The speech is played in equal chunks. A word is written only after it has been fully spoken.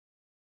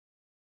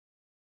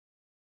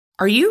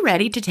Are you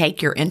ready to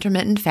take your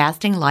intermittent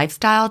fasting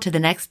lifestyle to the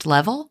next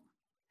level?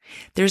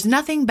 There's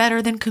nothing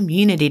better than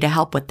community to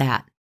help with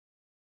that.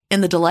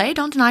 In the Delay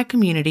Don't Deny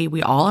community,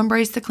 we all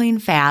embrace the clean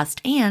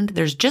fast, and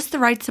there's just the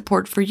right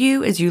support for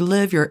you as you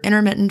live your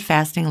intermittent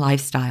fasting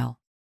lifestyle.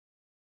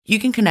 You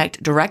can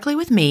connect directly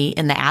with me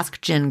in the Ask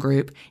Jen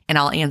group, and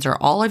I'll answer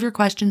all of your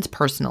questions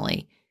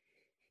personally.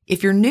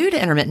 If you're new to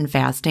intermittent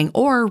fasting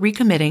or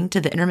recommitting to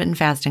the intermittent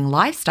fasting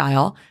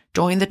lifestyle,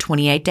 join the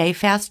 28-Day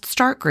Fast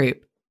Start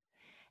group.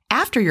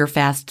 After your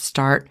fast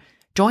start,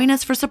 join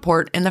us for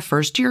support in the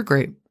First Year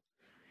group.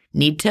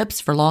 Need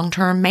tips for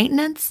long-term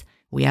maintenance?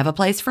 We have a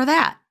place for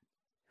that.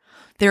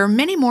 There are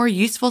many more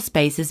useful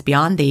spaces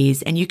beyond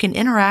these, and you can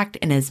interact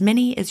in as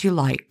many as you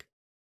like.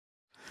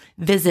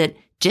 Visit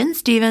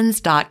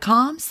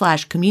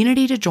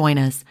jenstevens.com/community to join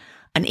us.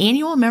 An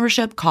annual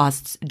membership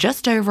costs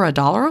just over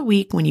 $1 a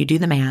week when you do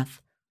the math.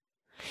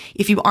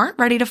 If you aren't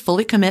ready to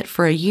fully commit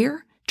for a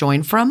year,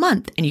 join for a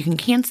month and you can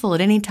cancel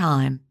at any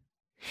time.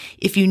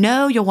 If you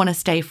know you'll want to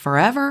stay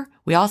forever,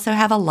 we also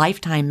have a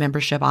lifetime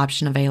membership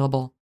option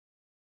available.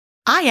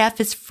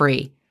 IF is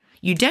free.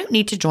 You don't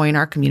need to join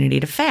our community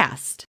to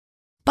fast.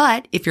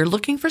 But if you're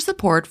looking for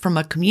support from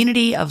a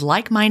community of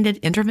like-minded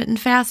intermittent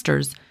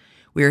fasters,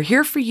 we're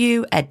here for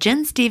you at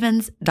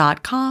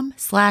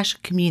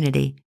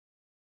jenstevens.com/community.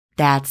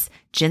 That's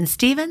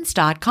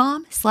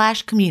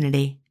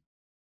jenstevens.com/community.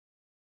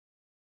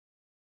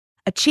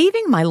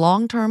 Achieving my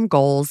long-term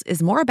goals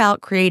is more about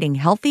creating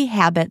healthy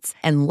habits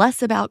and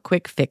less about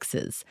quick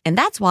fixes. And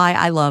that's why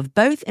I love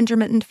both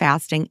intermittent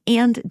fasting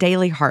and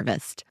Daily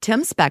Harvest.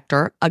 Tim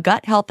Spector, a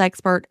gut health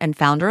expert and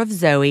founder of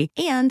Zoe,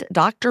 and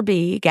Dr.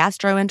 B,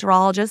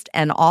 gastroenterologist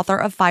and author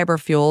of Fiber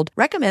Fueled,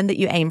 recommend that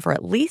you aim for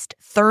at least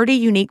 30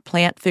 unique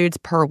plant foods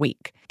per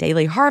week.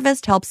 Daily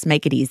Harvest helps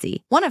make it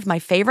easy. One of my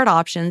favorite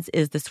options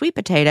is the sweet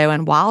potato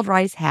and wild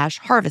rice hash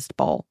harvest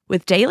bowl.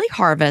 With Daily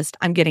Harvest,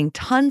 I'm getting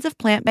tons of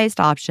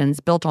plant-based options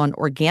built on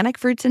organic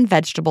fruits and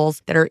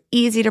vegetables that are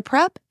easy to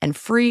prep and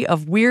free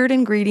of weird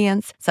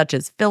ingredients such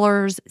as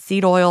fillers,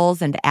 seed oils,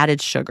 and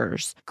added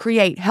sugars.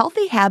 Create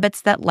healthy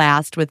habits that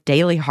last with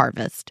Daily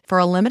Harvest. For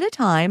a limited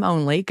time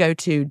only, go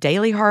to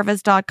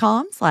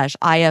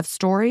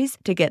dailyharvest.com/ifstories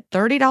to get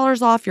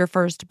 $30 off your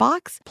first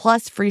box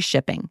plus free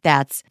shipping.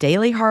 That's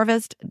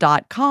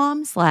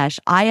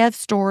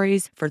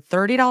dailyharvest.com/ifstories for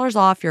 $30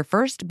 off your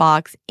first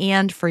box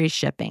and free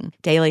shipping.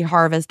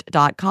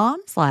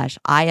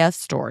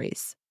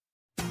 dailyharvest.com/ifstories.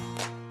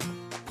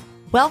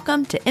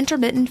 Welcome to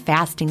Intermittent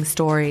Fasting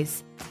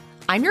Stories.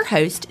 I'm your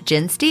host,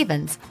 Jen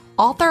Stevens,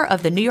 author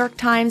of the New York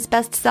Times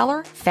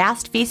bestseller,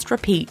 Fast, Feast,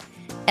 Repeat,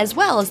 as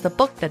well as the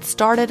book that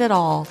started it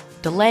all,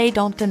 Delay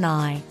Don't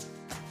Deny.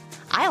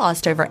 I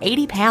lost over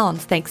 80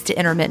 pounds thanks to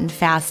intermittent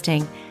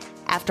fasting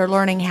after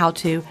learning how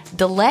to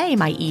delay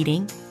my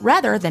eating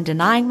rather than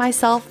denying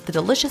myself the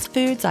delicious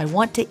foods I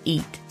want to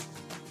eat.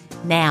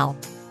 Now,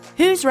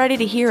 who's ready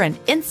to hear an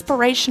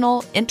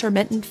inspirational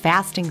intermittent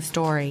fasting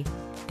story?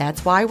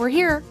 That's why we're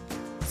here.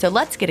 So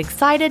let's get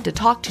excited to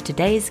talk to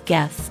today's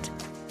guest.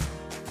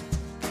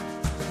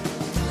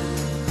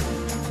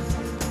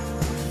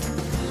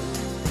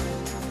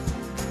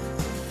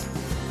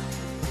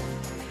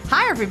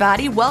 Hi,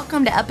 everybody.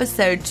 Welcome to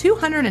episode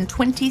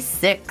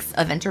 226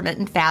 of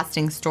Intermittent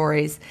Fasting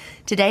Stories.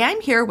 Today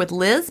I'm here with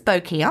Liz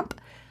Beaucamp.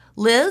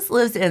 Liz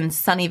lives in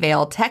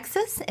Sunnyvale,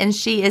 Texas, and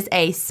she is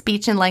a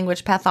speech and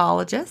language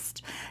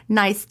pathologist.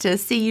 Nice to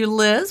see you,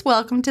 Liz.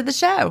 Welcome to the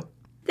show.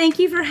 Thank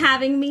you for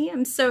having me.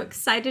 I'm so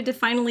excited to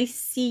finally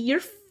see your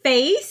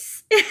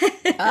face.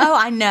 Oh,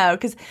 I know.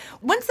 Because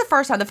when's the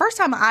first time? The first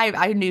time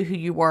I knew who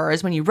you were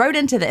is when you wrote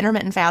into the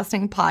Intermittent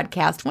Fasting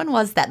podcast. When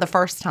was that the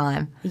first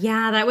time?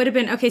 Yeah, that would have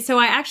been, okay, so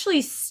I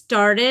actually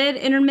started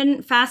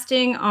intermittent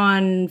fasting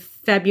on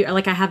February,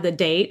 like I have the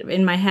date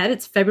in my head.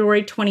 It's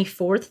February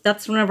 24th.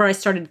 That's whenever I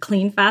started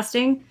clean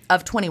fasting.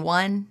 Of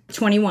 21?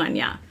 21,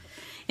 yeah.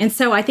 And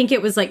so I think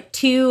it was like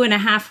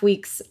 2.5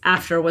 weeks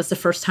after was the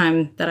first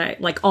time that I,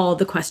 like, all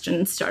the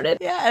questions started.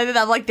 Yeah, and then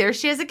I'm like, there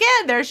she is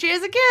again, there she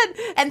is again.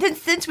 And then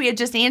since we had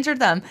just answered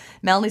them,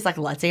 Melanie's like,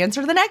 let's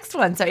answer the next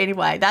one. So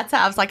anyway, that's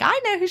how I was like,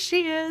 I know who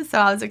she is. So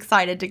I was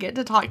excited to get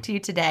to talk to you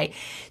today.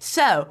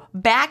 So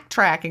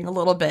backtracking a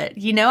little bit,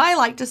 you know, I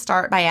like to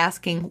start by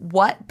asking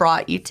what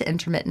brought you to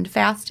intermittent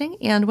fasting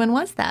and when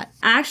was that?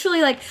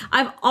 Actually, like,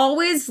 I've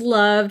always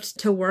loved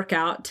to work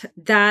out.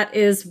 That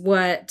is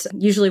what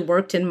usually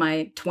worked in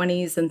my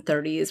 20s and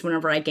 30s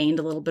whenever I gained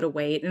a little bit of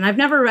weight. And I've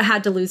never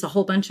had to lose a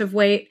whole bunch of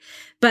weight,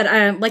 but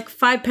like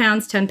 5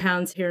 pounds, 10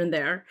 pounds here and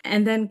there.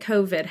 And then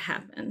COVID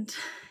happened.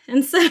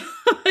 And so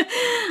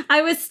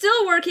I was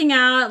still working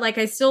out. Like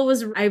I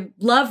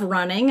love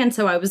running. And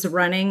so I was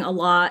running a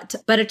lot,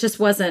 but it just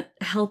wasn't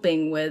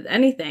helping with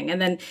anything.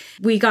 And then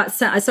we got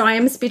sent. So I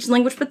am a speech and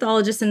language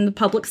pathologist in the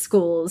public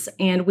schools.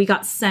 And we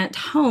got sent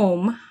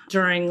home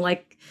during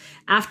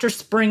after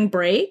spring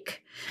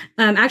break.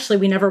 Actually,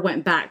 we never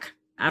went back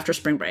after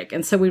spring break.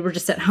 And so we were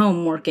just at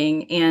home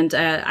working. And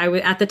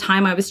at the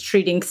time I was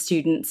treating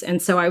students.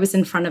 And so I was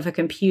in front of a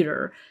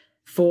computer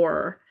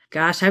for,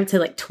 I would say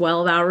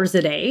 12 hours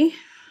a day.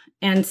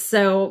 And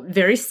so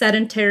very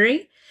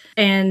sedentary.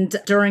 And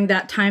during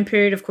that time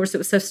period, of course, it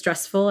was so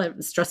stressful. It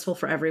was stressful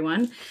for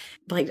everyone.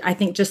 Like, I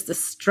think just the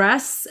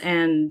stress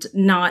and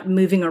not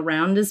moving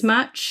around as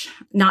much,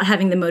 not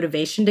having the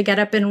motivation to get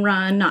up and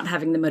run, not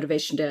having the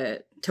motivation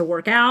to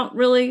work out,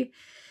 really,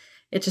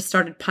 it just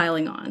started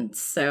piling on.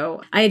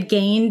 So I had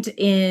gained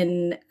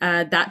in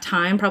that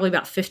time probably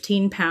about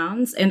 15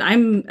 pounds. And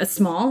I'm a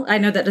small. I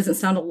know that doesn't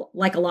sound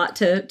like a lot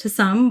to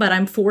some, but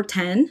I'm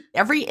 4'10".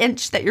 Every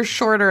inch that you're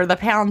shorter, the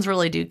pounds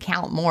really do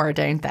count more,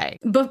 don't they?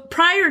 But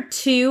prior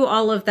to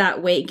all of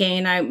that weight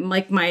gain, I'm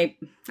like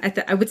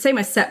I would say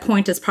my set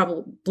point is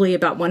probably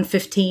about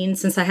 115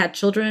 since I had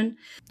children.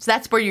 So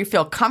that's where you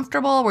feel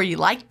comfortable, where you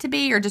like to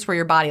be, or just where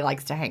your body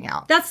likes to hang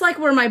out? That's like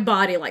where my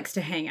body likes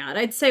to hang out.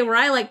 I'd say where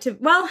I like to,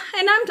 well,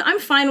 and I'm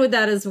fine with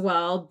that as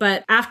well.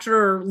 But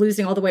after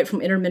losing all the weight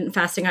from intermittent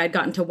fasting, I had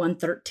gotten to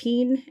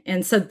 113.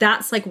 And so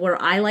that's like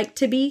where I like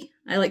to be.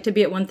 I like to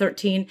be at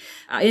 113.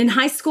 In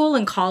high school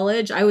and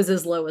college, I was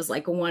as low as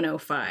like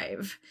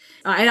 105.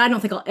 I don't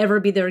think I'll ever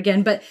be there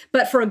again, but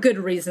for a good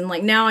reason.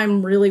 Like now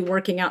I'm really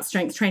working out,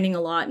 strength training a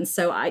lot. And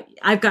so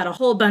I've got a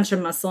whole bunch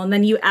of muscle. And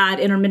then you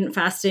add intermittent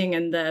fasting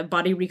and the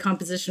body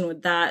recomposition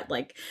with that.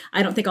 Like,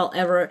 I don't think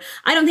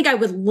I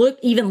would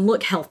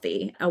look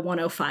healthy at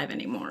 105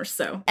 anymore.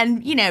 So,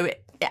 and you know,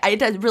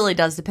 it really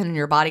does depend on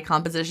your body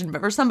composition.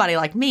 But for somebody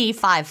like me,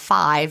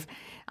 5'5",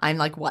 I'm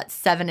like,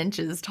 7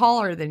 inches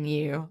taller than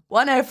you.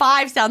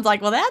 105 sounds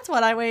like, well, that's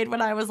what I weighed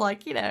when I was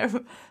like,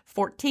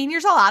 14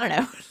 years old. I don't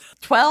know.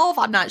 12,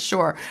 I'm not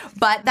sure.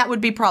 But that would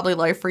be probably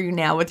low for you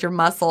now with your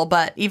muscle.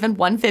 But even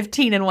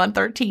 115 and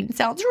 113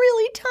 sounds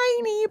really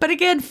tiny. But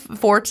again,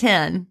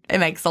 410, it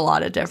makes a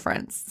lot of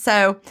difference.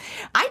 So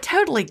I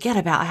totally get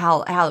about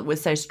how it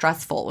was so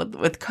stressful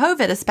with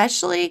COVID,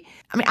 especially.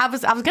 I mean, I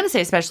was going to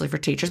say especially for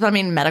teachers, but I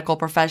mean medical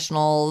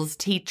professionals,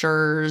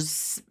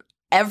 teachers,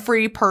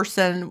 every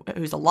person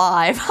who's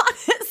alive,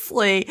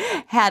 honestly,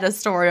 had a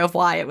story of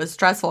why it was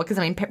stressful. Because,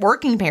 I mean,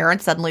 working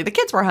parents, suddenly the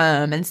kids were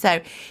home. And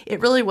so it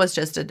really was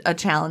just a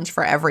challenge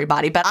for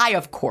everybody. But I,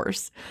 of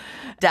course,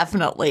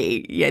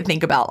 definitely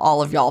think about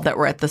all of y'all that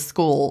were at the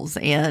schools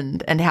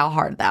and how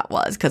hard that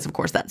was. Because, of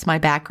course, that's my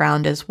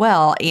background as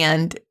well.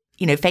 And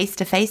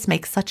face-to-face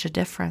makes such a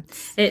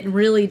difference. It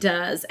really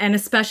does. And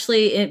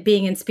especially it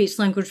being in speech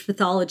language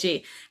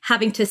pathology,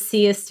 having to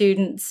see a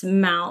student's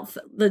mouth,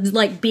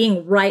 like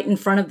being right in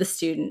front of the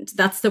student,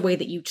 that's the way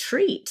that you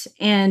treat.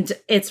 And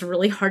it's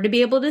really hard to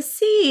be able to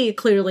see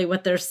clearly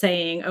what they're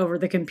saying over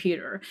the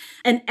computer.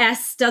 An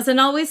S doesn't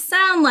always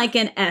sound like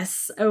an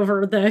S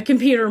over the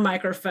computer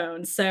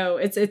microphone. So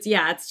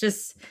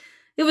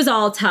it was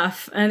all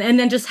tough. And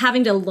then just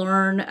having to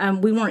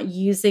learn, we weren't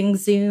using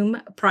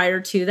Zoom prior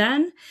to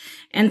then.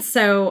 And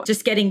so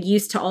just getting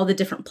used to all the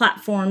different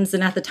platforms.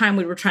 And at the time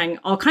we were trying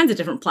all kinds of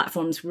different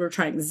platforms. We were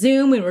trying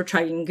Zoom, we were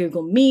trying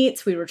Google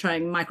Meets, we were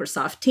trying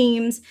Microsoft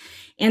Teams.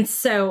 And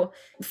so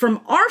from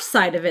our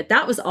side of it,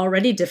 that was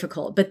already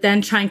difficult. But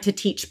then trying to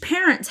teach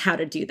parents how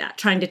to do that,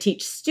 trying to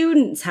teach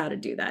students how to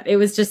do that, it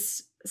was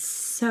just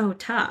so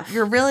tough.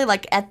 You're really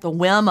like at the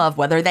whim of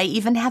whether they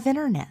even have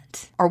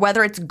internet or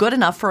whether it's good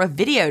enough for a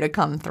video to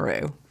come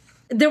through.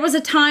 There was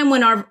a time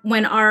when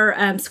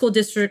our school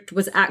district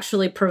was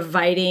actually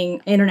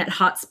providing internet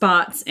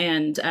hotspots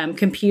and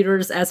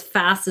computers as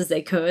fast as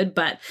they could.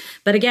 But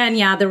again,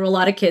 there were a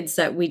lot of kids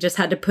that we just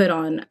had to put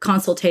on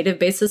consultative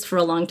basis for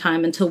a long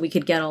time until we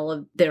could get all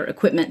of their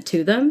equipment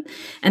to them.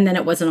 And then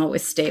it wasn't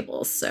always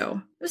stable.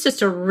 So it was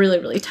just a really,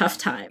 really tough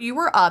time. You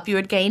were up. You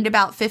had gained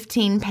about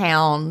 15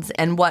 pounds.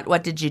 And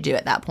what did you do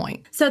at that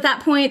point? So at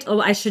that point,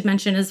 I should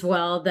mention as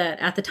well that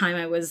at the time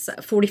I was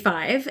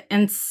 45.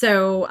 And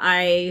so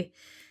I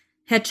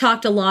had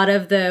chalked a lot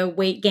of the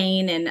weight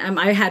gain and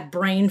I had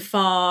brain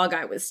fog.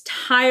 I was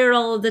tired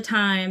all of the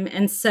time.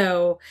 And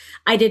so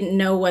I didn't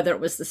know whether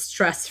it was the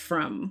stress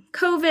from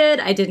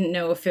COVID. I didn't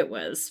know if it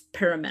was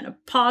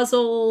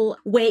perimenopausal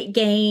weight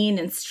gain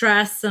and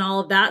stress and all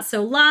of that.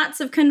 So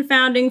lots of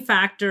confounding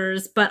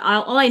factors. But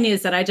all I knew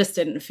is that I just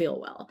didn't feel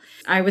well.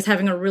 I was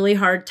having a really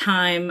hard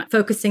time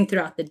focusing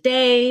throughout the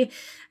day.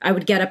 I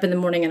would get up in the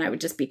morning and I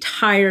would just be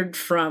tired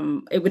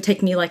it would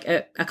take me like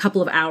a couple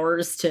of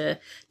hours to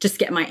just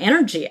get my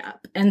energy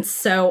up. And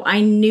so I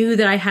knew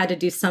that I had to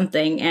do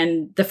something.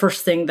 And the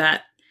first thing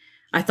that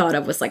I thought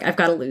of was like, I've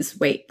got to lose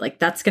weight. Like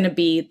that's going to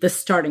be the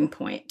starting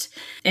point.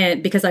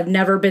 And because I've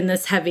never been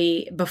this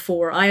heavy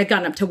before, I had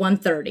gotten up to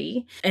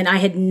 130 and I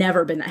had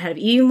never been that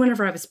heavy. Even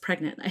whenever I was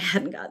pregnant, I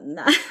hadn't gotten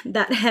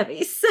that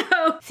heavy.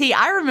 So see,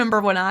 I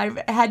remember when I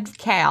had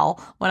Cal,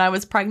 when I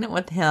was pregnant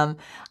with him,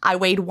 I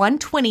weighed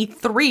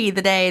 123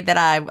 the day that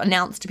I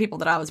announced to people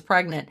that I was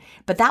pregnant,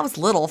 but that was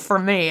little for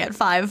me at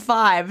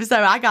 5'5".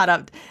 So I got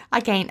up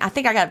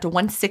to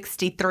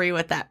 163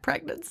 with that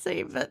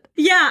pregnancy. But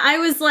yeah, I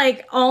was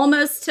like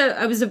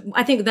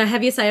I think the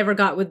heaviest I ever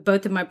got with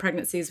both of my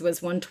pregnancies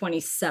was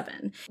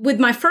 127. With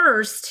my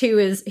first,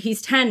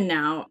 he's 10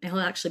 now,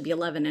 he'll actually be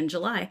 11 in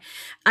July.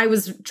 I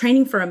was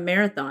training for a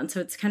marathon, so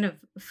it's kind of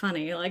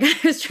funny. Like I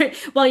was training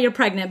while you're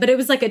pregnant, but it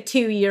was like a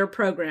 2-year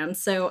program.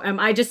 So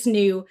I just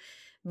knew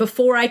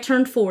before I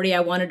turned 40, I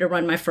wanted to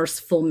run my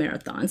first full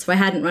marathon. So I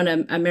hadn't run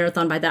a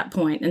marathon by that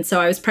point. And so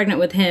I was pregnant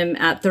with him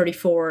at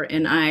 34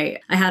 and I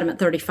had him at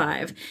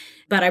 35.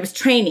 But I was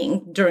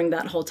training during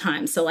that whole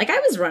time. So like I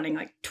was running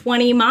like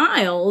 20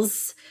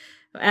 miles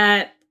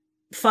at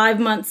 5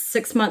 months,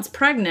 6 months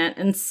pregnant.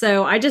 And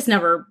so I just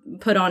never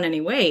put on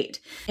any weight.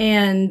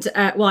 And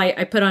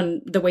I put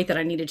on the weight that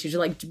I needed to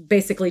like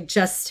basically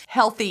just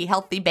healthy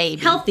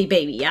baby. Healthy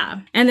baby, yeah.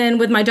 And then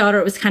with my daughter,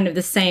 it was kind of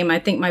the same. I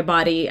think my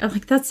body, I'm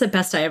like, that's the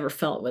best I ever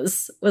felt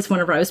was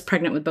whenever I was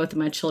pregnant with both of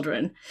my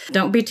children.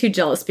 Don't be too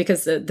jealous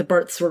because the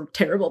births were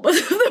terrible.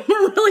 Both of them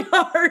were really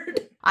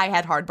hard. I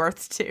had hard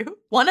births too.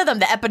 One of them,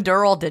 the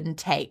epidural didn't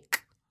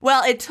take.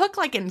 Well, it took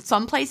like in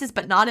some places,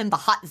 but not in the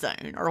hot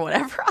zone or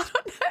whatever. I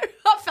don't know.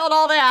 I felt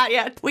all that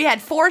yet. We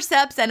had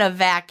forceps and a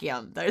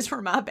vacuum. Those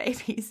were my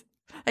babies.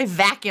 They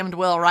vacuumed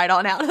Will right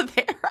on out of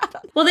there.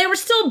 Well, they were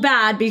still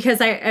bad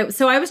because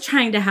I was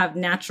trying to have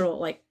natural,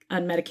 like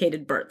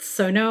unmedicated births.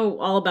 So know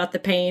all about the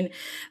pain.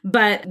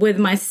 But with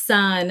my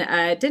son,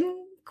 didn't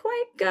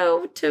quite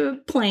go to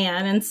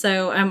plan. And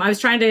so I was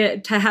trying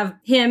to have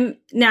him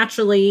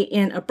naturally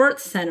in a birth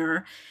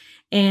center.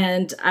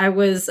 And I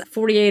was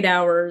 48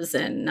 hours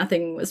and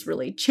nothing was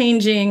really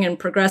changing and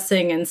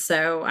progressing. And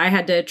so I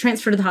had to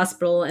transfer to the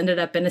hospital, ended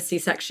up in a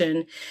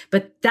C-section.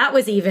 But that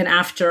was even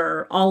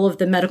after all of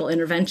the medical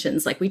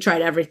interventions. Like we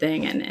tried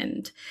everything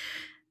and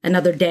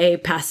another day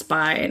passed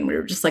by and we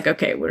were just like,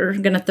 okay, we're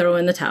going to throw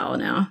in the towel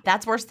now.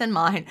 That's worse than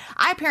mine.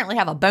 I apparently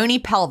have a bony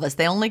pelvis.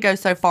 They only go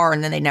so far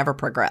and then they never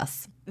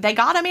progress. They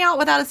got me out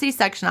without a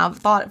C-section. I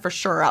thought for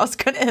sure I was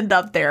going to end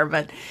up there,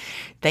 but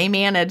they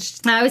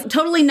managed. I was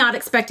totally not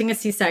expecting a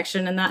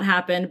C-section and that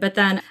happened. But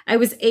then I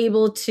was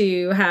able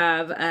to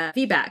have a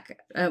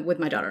VBAC with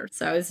my daughter.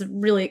 So I was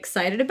really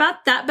excited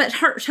about that. But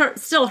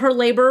her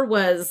labor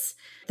was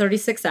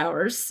 36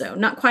 hours. So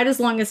not quite as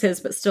long as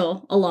his, but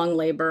still a long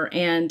labor.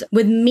 And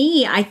with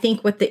me, I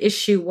think what the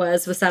issue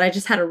was that I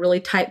just had a really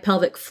tight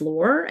pelvic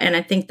floor. And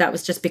I think that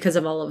was just because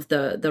of all of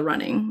the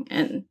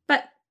running.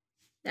 But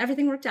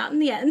everything worked out in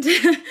the end.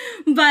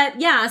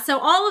 But yeah, so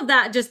all of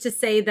that just to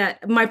say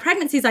that my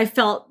pregnancies, I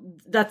felt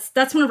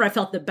that's whenever I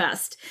felt the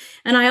best.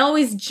 And I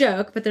always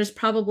joke, but there's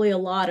probably a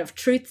lot of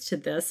truth to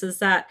this, is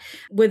that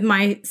with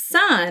my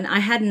son, I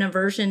had an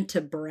aversion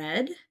to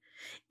bread.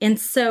 And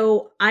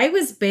so I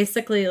was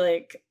basically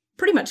like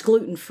pretty much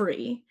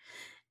gluten-free.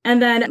 And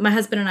then my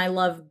husband and I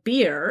love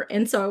beer.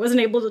 And so I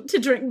wasn't able to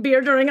drink beer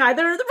during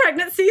either of the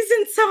pregnancies.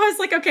 And so I was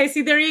like, okay,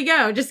 see, there you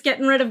go. Just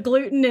getting rid of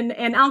gluten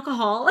and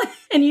alcohol.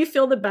 And you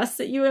feel the best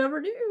that you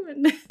ever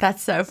do.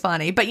 That's so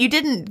funny. But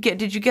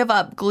did you give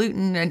up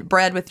gluten and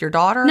bread with your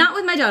daughter? Not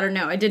with my daughter.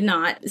 No, I did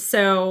not.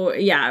 So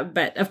yeah,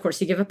 but of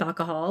course you give up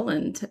alcohol.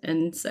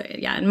 And so,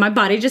 yeah, and my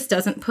body just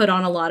doesn't put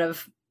on a lot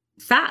of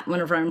fat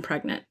whenever I'm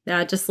pregnant.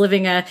 Just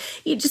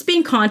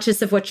being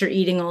conscious of what you're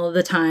eating all of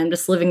the time,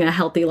 just living a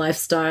healthy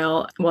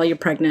lifestyle while you're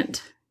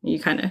pregnant.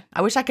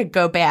 I wish I could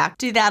go back,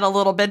 do that a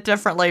little bit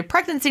differently.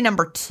 Pregnancy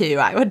number 2,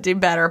 I would do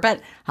better, but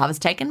I was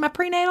taking my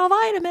prenatal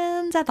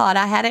vitamins. I thought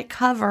I had it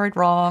covered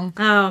wrong.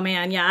 Oh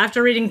man. Yeah.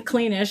 After reading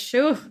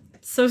Cleanish,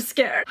 so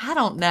scared. I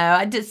don't know.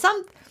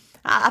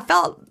 I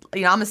felt,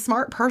 I'm a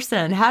smart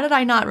person. How did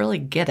I not really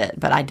get it?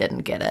 But I didn't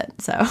get it.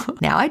 So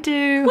now I do.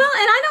 Well,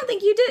 and I don't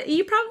think you did.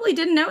 You probably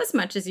didn't know as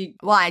much as you.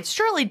 Well, I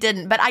surely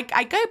didn't. But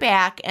I go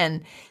back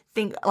and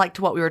think like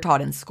to what we were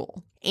taught in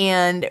school.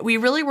 And we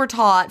really were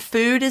taught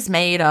food is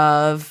made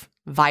of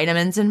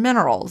vitamins and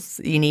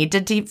minerals. You need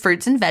to eat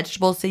fruits and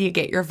vegetables so you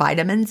get your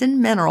vitamins and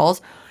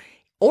minerals.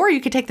 Or you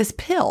could take this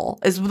pill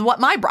is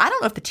what I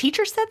don't know if the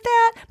teacher said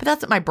that, but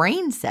that's what my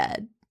brain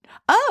said.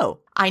 Oh,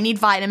 I need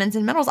vitamins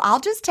and minerals.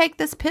 I'll just take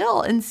this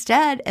pill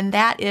instead. And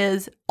that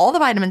is all the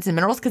vitamins and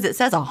minerals because it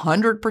says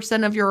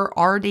 100% of your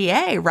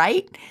RDA,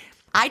 right?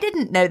 I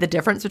didn't know the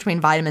difference between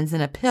vitamins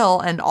in a pill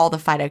and all the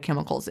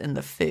phytochemicals in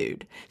the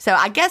food. So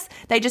I guess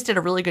they just did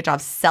a really good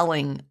job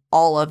selling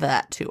all of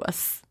that to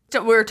us.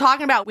 So we were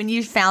talking about when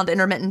you found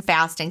intermittent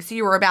fasting. So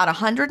you were about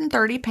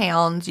 130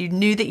 pounds. You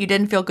knew that you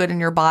didn't feel good in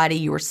your body.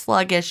 You were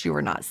sluggish. You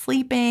were not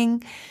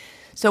sleeping.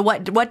 So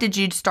what did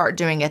you start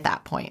doing at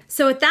that point?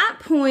 So at that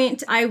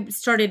point, I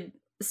started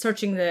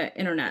searching the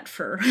internet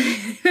for,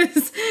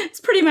 it's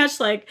pretty much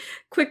like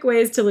quick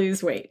ways to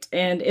lose weight.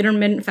 And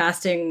intermittent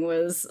fasting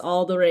was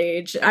all the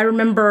rage. I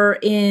remember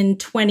in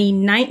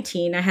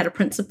 2019, I had a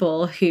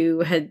principal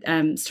who had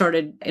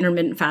started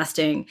intermittent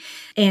fasting,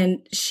 and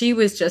she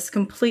was just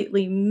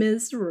completely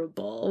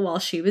miserable while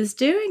she was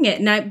doing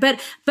it. And but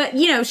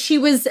she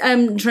was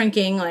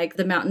drinking like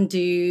the Mountain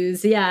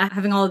Dews,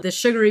 having all of the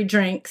sugary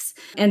drinks,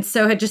 and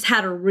so had just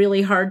had a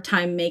really hard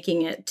time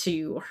making it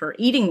to her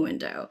eating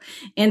window.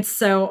 And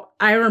so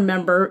I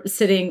remember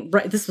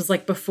this was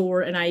like before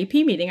an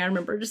IEP meeting. I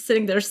remember just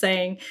sitting there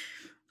saying,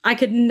 I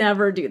could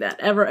never do that,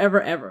 ever, ever,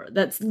 ever.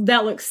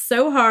 That looks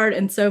so hard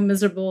and so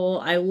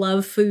miserable. I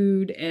love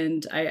food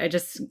and I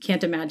just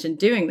can't imagine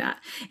doing that.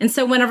 And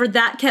so whenever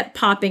that kept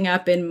popping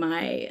up in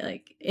my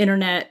like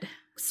internet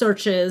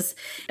searches,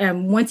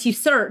 once you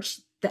search,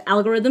 the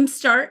algorithms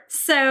start.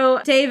 So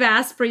Dave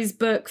Asprey's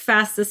book,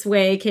 Fast This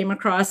Way, came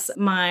across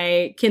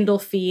my Kindle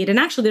feed. And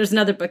actually, there's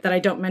another book that I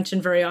don't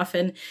mention very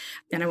often,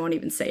 and I won't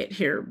even say it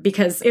here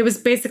because it was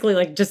basically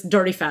like just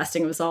dirty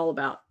fasting. It was all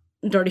about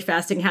dirty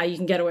fasting, how you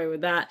can get away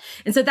with that.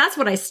 And so that's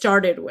what I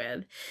started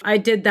with. I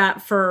did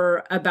that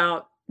for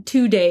about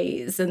 2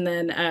 days and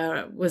then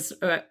was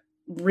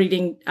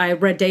I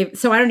read Dave.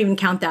 So I don't even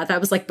count that. That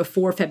was like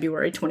before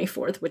February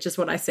 24th, which is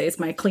what I say is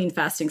my clean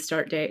fasting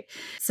start date.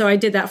 So I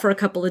did that for a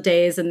couple of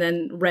days and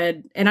then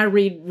I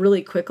read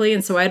really quickly.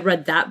 And so I had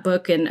read that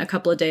book in a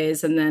couple of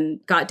days and then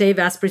got Dave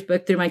Asprey's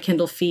book through my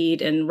Kindle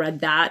feed and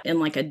read that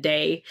in like a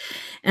day.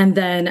 And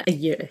then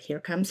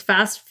here comes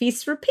Fast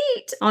Feast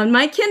Repeat on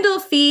my Kindle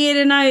feed.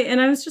 And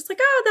I was just like,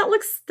 oh,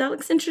 that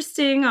looks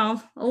interesting.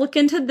 I'll look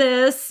into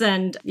this.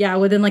 And yeah,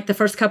 within like the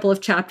first couple of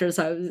chapters,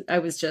 I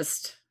was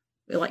just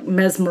like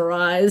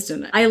mesmerized.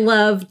 And I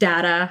love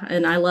data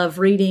and I love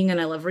reading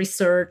and I love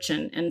research.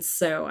 And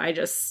so I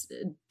just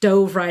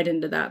dove right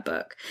into that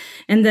book.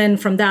 And then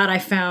from that, I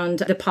found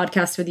the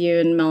podcast with you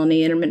and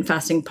Melanie, Intermittent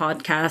Fasting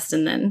Podcast.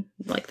 And then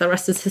like the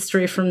rest is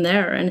history from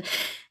there. And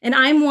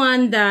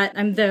I'm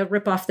the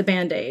rip off the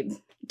Band-Aid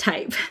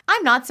type.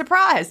 I'm not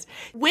surprised.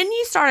 When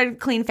you started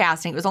clean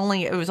fasting, it was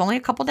only a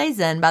couple days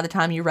in by the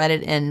time you read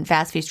it in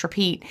Fast Feast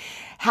Repeat.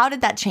 How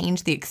did that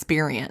change the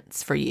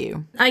experience for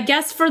you? I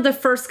guess for the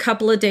first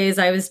couple of days,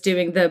 I was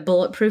doing the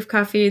bulletproof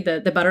coffee,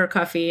 the butter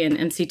coffee and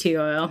MCT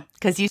oil.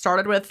 Because you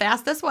started with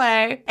Fast This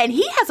Way. And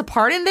he has a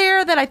part in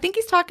there that I think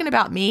he's talking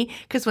about me.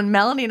 Because when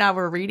Melanie and I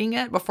were reading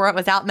it before it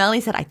was out, Melanie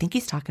said, I think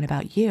he's talking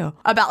about you.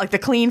 About like the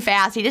clean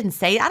fast. He didn't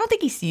say it. I don't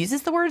think he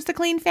uses the words the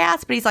clean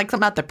fast, but he's like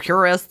something about the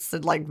purists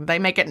and like they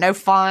make it no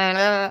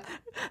fun.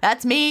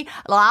 That's me.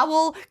 Well,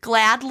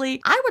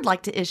 I would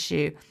like to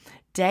issue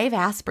Dave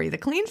Asprey, the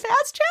Clean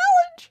Fast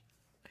Challenge.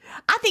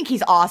 I think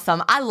he's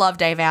awesome. I love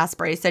Dave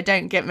Asprey, so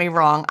don't get me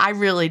wrong. I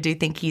really do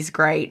think he's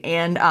great.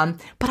 And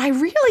but I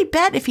really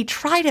bet if he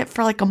tried it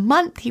for like a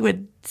month, he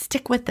would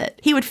stick with it.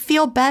 He would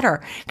feel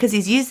better because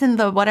he's using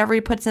whatever he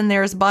puts in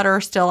there as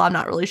butter still. I'm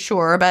not really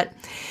sure, but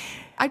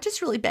I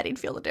just really bet he'd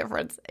feel the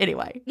difference.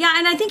 Anyway. Yeah,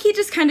 and I think he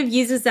just kind of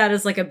uses that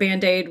as like a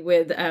Band-Aid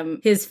with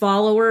his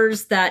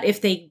followers that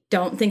if they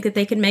don't think that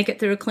they can make it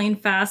through a clean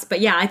fast. But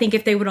yeah, I think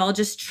if they would all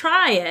just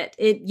try it,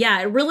 it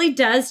really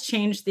does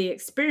change the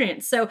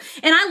experience. So,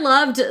 and I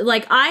loved,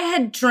 like I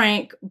had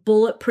drank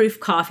bulletproof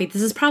coffee.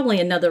 This is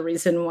probably another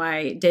reason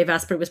why Dave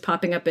Asprey was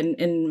popping up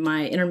in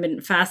my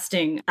intermittent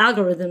fasting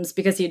algorithms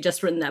because he had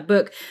just written that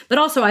book. But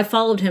also I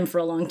followed him for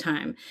a long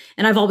time.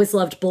 And I've always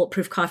loved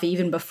bulletproof coffee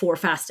even before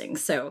fasting.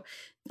 So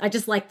I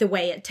just like the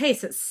way it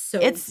tastes.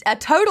 It's a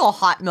total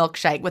hot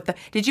milkshake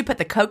did you put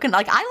the coconut?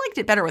 Like I liked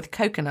it better with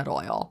coconut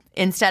oil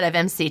instead of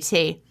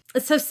MCT.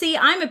 So see,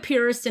 I'm a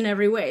purist in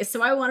every way.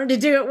 So I wanted to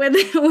do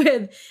it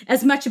with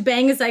as much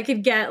bang as I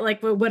could get,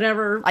 like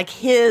whatever. Like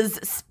his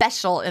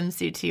special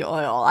MCT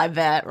oil, I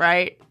bet,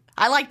 right?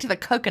 I liked the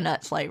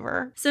coconut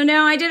flavor. So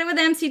now I did it with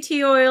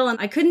MCT oil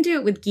and I couldn't do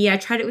it with ghee. I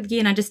tried it with ghee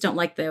and I just don't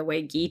like the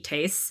way ghee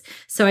tastes.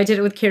 So I did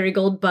it with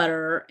Kerrygold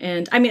butter.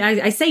 And I mean,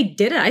 I say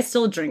did it. I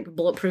still drink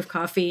bulletproof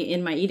coffee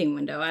in my eating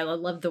window. I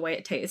love the way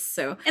it tastes.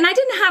 So, and I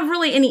didn't have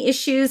really any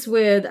issues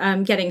with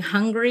getting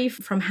hungry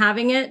from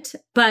having it,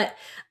 but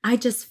I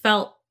just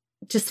felt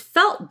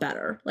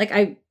better.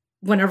 Like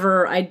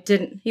whenever I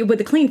didn't, with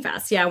the clean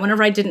fast,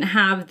 whenever I didn't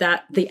have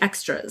the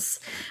extra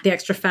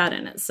fat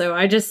in it. So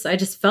I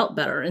just felt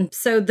better. And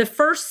so the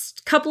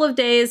first couple of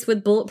days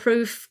with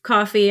bulletproof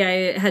coffee,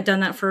 I had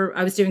done that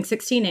I was doing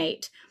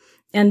 16/8.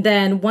 And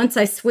then once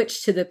I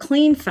switched to the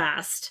clean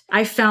fast,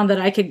 I found that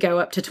I could go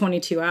up to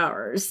 22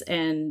 hours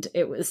and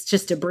it was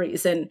just a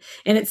breeze. And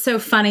it's so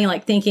funny,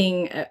 like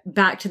thinking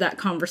back to that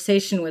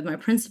conversation with my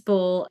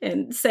principal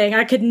and saying,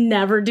 I could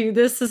never do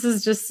this. This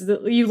is just,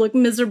 you look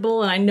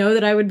miserable. And I know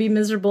that I would be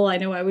miserable. I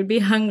know I would be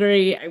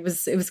hungry. It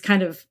was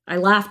kind of, I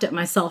laughed at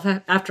myself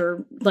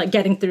after like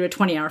getting through a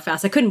 20-hour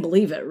fast. I couldn't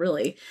believe it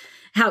really,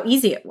 how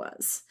easy it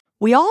was.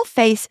 We all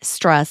face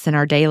stress in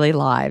our daily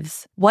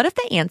lives. What if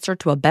the answer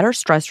to a better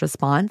stress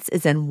response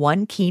is in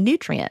one key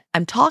nutrient?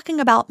 I'm talking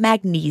about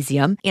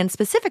magnesium, and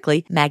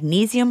specifically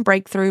Magnesium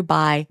Breakthrough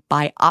by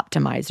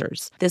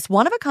Bioptimizers. This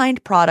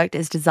one-of-a-kind product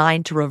is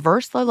designed to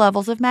reverse low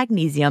levels of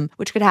magnesium,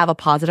 which could have a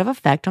positive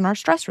effect on our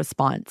stress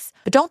response.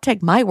 But don't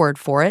take my word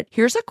for it.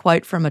 Here's a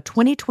quote from a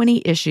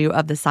 2020 issue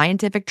of the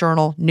scientific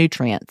journal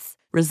Nutrients.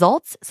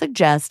 Results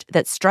suggest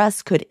that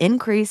stress could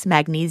increase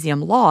magnesium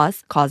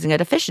loss, causing a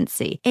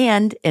deficiency.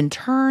 And, in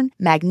turn,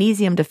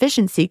 magnesium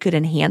deficiency could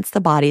enhance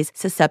the body's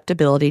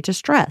susceptibility to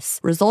stress,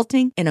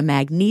 resulting in a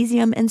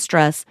magnesium and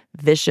stress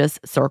vicious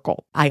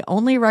circle. I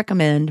only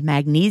recommend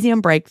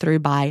Magnesium Breakthrough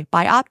by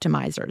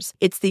Bioptimizers.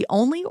 It's the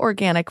only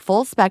organic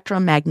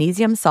full-spectrum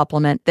magnesium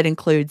supplement that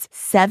includes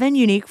 7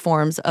 unique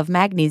forms of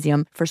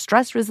magnesium for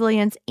stress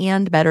resilience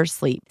and better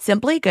sleep.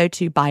 Simply go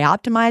to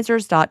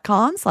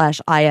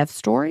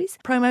bioptimizers.com/ifstories,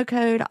 promo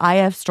code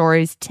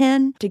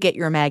IFStories10 to get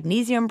your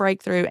Magnesium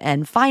Breakthrough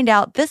and find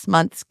out this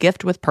month's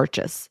gift with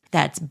purchase.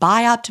 That's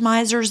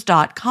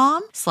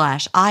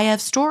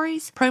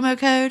bioptimizers.com/IFstories, promo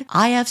code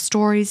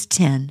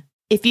IFStories10.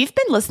 If you've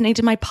been listening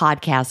to my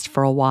podcast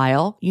for a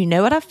while, you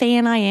know what a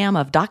fan I am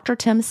of Dr.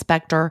 Tim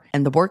Spector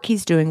and the work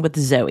he's doing with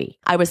Zoe.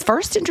 I was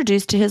first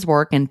introduced to his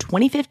work in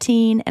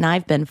 2015, and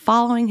I've been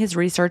following his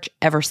research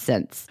ever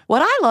since.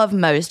 What I love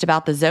most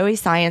about the Zoe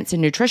Science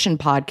and Nutrition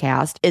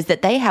podcast is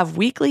that they have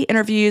weekly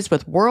interviews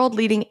with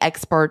world-leading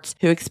experts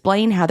who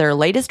explain how their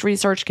latest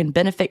research can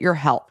benefit your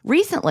health.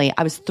 Recently,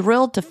 I was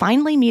thrilled to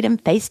finally meet him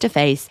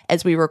face-to-face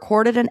as we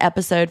recorded an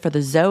episode for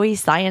the Zoe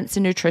Science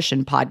and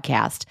Nutrition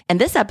podcast, and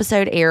this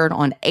episode aired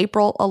on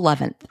April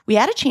 11th. We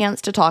had a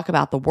chance to talk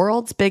about the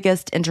world's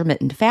biggest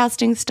intermittent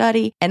fasting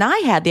study, and I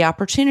had the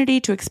opportunity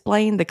to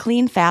explain the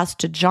clean fast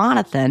to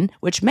Jonathan,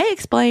 which may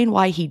explain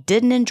why he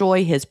didn't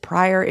enjoy his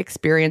prior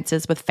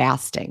experiences with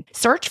fasting.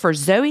 Search for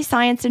Zoe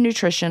Science and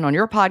Nutrition on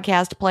your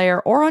podcast player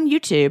or on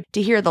YouTube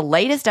to hear the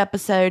latest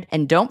episode,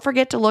 and don't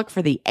forget to look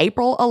for the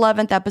April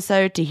 11th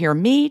episode to hear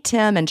me,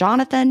 Tim, and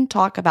Jonathan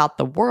talk about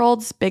the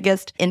world's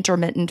biggest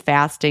intermittent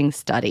fasting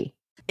study.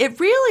 It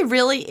really,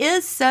 really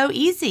is so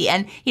easy.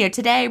 And,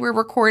 today we're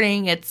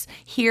recording. It's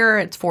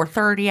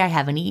 4:30. I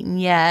haven't eaten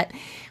yet.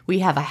 We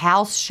have a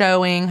house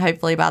showing.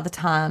 Hopefully by the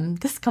time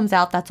this comes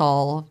out, that's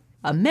all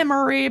a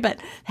memory. But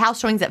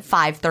house showing's at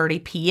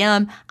 5:30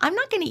 p.m. I'm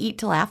not going to eat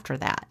till after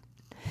that.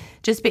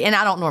 And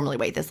I don't normally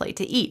wait this late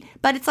to eat.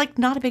 But it's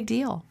not a big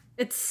deal.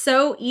 It's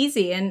so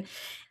easy. And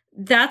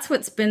that's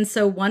what's been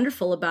so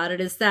wonderful about it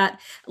is that,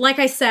 like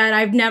I said,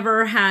 I've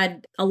never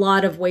had a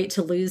lot of weight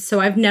to lose. So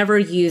I've never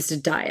used a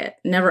diet,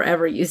 never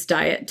ever used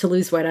diet to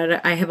lose weight.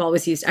 I have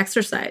always used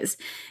exercise.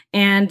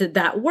 And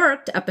that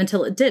worked up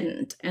until it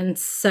didn't. And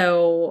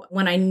so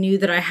when I knew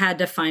that I had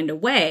to find a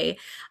way,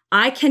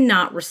 I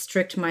cannot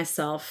restrict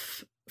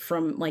myself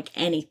from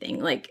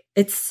anything.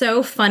 It's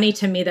so funny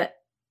to me that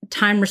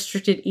time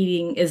restricted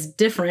eating is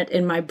different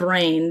in my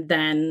brain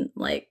than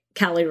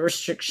calorie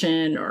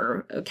restriction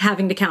or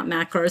having to count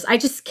macros. I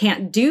just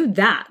can't do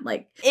that.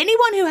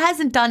 Anyone who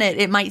hasn't done it,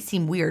 it might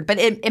seem weird, but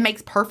it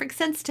makes perfect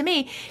sense to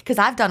me because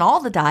I've done all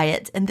the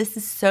diets and this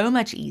is so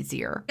much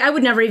easier. I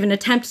would never even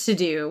attempt to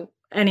do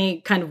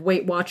any kind of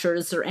Weight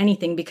Watchers or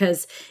anything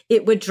because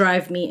it would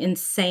drive me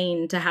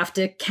insane to have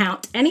to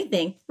count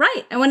anything.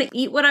 Right. I want to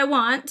eat what I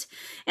want.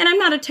 And I'm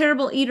not a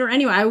terrible eater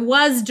anyway. I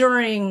was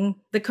during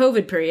the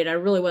COVID period. I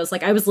really was.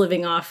 I was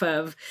living off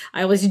of,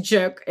 I always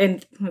joke,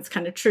 and that's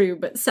kind of true,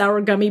 but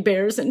sour gummy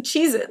bears and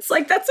Cheez-Its.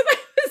 That's what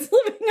I was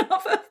living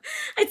off of.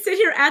 I'd sit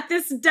here at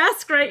this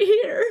desk right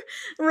here.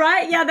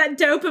 Right. Yeah. That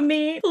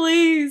dopamine,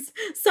 please.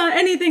 So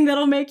anything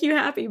that'll make you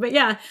happy. But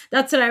yeah,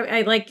 that's what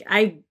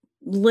I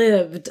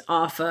lived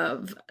off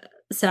of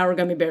sour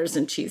gummy bears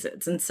and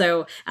Cheez-Its. And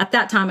so at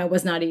that time I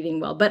was not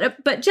eating well,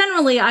 but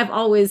generally I've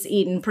always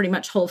eaten pretty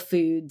much whole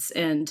foods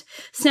and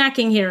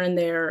snacking here and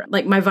there.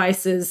 My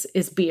vice is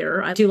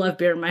beer. I do love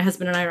beer. My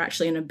husband and I are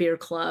actually in a beer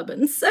club.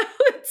 And so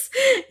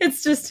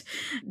it's just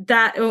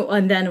that.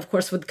 And then of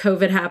course with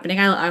COVID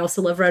happening, I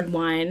also love red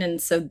wine. And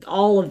so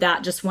all of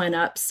that just went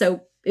up.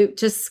 So it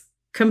just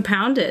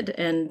compounded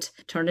and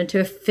turned into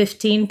a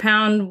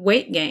 15-pound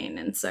weight gain.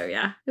 And so,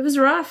 yeah, it was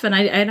rough and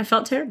I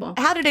felt terrible.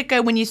 How did it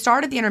go when you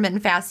started the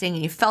intermittent fasting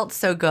and you felt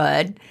so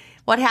good?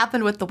 What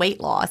happened with the weight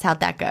loss? How'd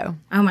that go?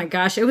 Oh my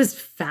gosh, it was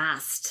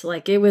fast.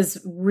 It was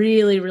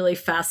really, really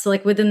fast. So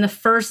within the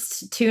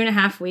first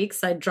 2.5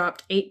 weeks, I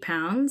dropped 8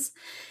 pounds.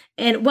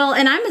 And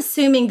I'm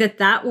assuming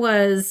that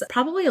was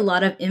probably a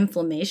lot of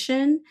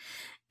inflammation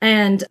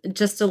and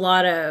just a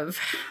lot of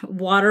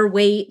water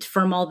weight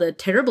from all the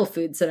terrible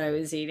foods that I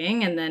was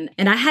eating.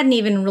 And I hadn't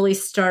even really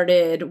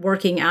started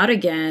working out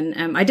again.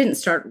 I didn't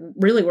start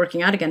really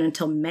working out again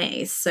until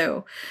May.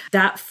 So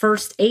that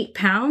first 8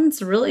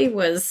 pounds really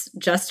was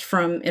just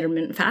from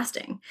intermittent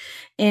fasting.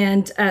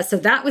 And so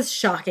that was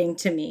shocking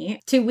to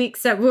me. 2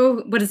 weeks,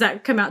 what does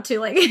that come out to?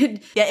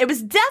 Yeah, it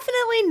was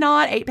definitely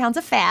not 8 pounds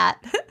of fat.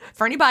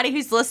 For anybody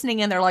who's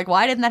listening and they're like,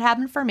 why didn't that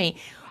happen for me?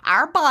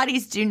 Our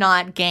bodies do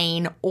not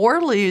gain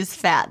or lose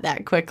fat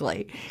that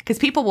quickly because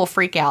people will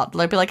freak out.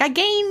 They'll be like, I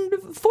gained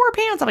 4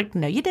 pounds. I'm like,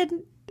 no, you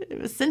didn't.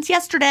 Since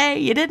yesterday,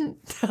 you didn't.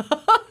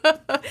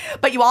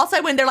 But you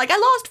also, when they're like, I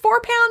lost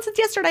 4 pounds since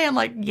yesterday, I'm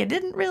like, you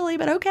didn't really,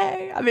 but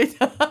okay. I mean,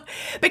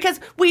 because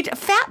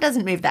fat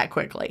doesn't move that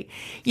quickly.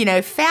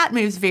 Fat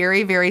moves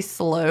very, very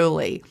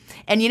slowly.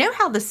 And you know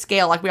how the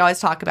scale, we always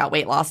talk about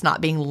weight loss not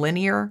being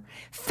linear?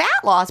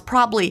 Fat loss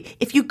probably,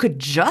 if you could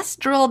just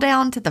drill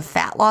down to the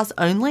fat loss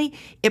only,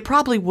 it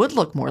probably would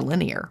look more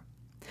linear.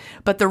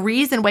 But the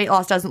reason weight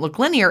loss doesn't look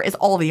linear is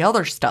all the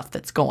other stuff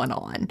that's going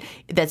on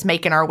that's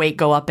making our weight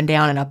go up and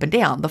down and up and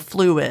down. The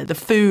fluid, the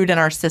food in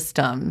our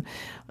system,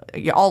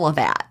 all of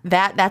that.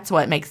 That's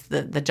what makes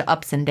the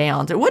ups and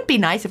downs. It would be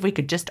nice if we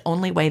could just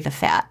only weigh the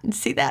fat and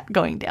see that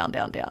going down,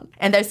 down, down.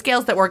 And those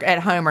scales that work at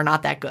home are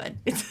not that good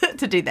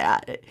to do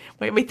that.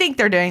 We think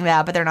they're doing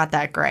that, but they're not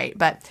that great.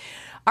 But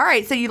All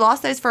right. So you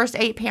lost those first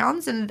 8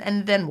 pounds and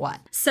then what?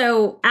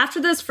 So after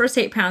those first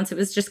 8 pounds, it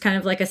was just kind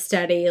of like a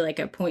steady, like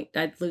a point,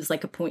 I'd lose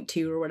like a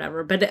 0.2 or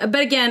whatever. But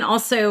again,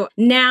 also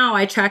now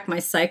I track my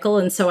cycle.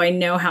 And so I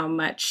know how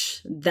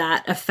much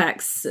that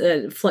affects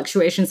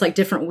fluctuations, like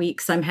different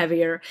weeks I'm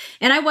heavier.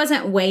 And I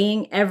wasn't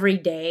weighing every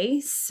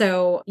day.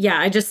 So yeah,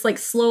 I just like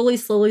slowly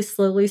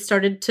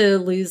started to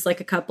lose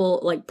like a couple,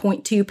 like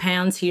 0.2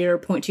 pounds here,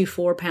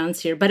 0.24 pounds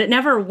here, but it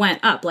never went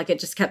up. Like it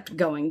just kept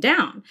going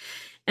down.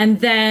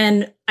 And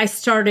then I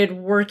started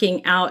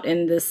working out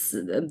in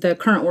the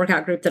current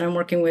workout group that I'm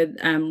working with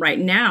right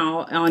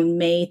now. On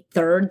May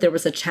 3rd, there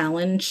was a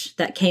challenge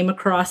that came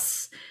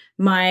across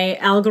my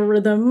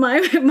algorithm, I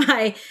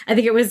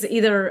think it was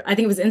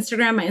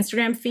Instagram, my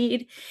Instagram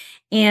feed.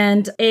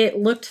 And it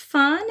looked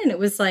fun, and it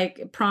was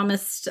like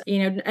promised,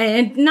 and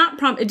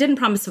it didn't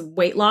promise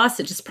weight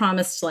loss. It just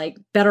promised like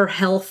better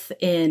health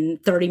in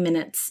 30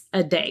 minutes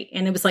a day.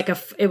 And it was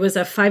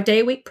a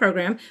 5-day a week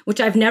program,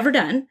 which I've never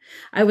done.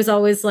 I was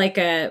always like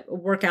a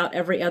workout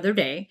every other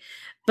day.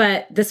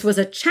 But this was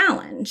a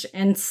challenge.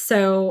 And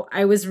so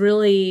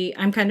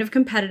I'm kind of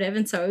competitive.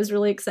 And so I was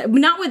really excited.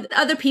 Not with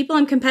other people,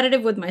 I'm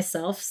competitive with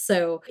myself.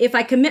 So if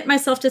I commit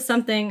myself to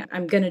something,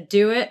 I'm going to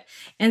do it.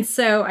 And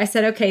so I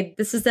said, okay,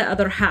 this is the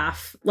other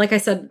half. Like I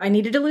said, I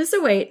needed to lose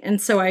the weight. And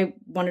so I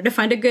wanted to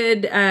find a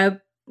good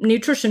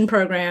nutrition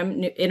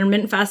program.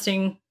 Intermittent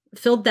fasting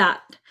filled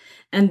that.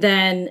 And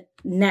then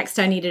next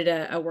I needed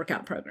a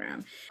workout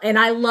program. And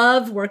I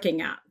love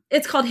working out.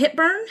 It's called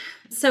HitBurn.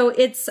 So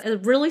it's a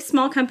really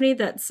small company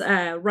that's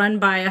run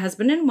by a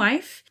husband and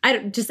wife.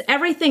 Just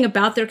everything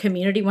about their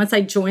community. Once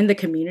I joined the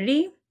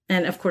community,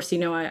 and of course,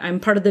 I'm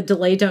part of the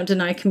Delay Don't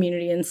Deny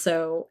community. And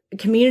so the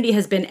community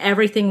has been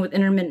everything with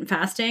intermittent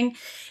fasting.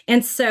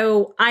 And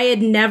so I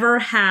had never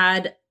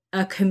had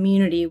a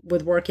community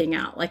with working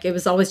out. Like it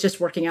was always just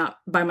working out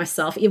by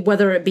myself,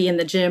 whether it be in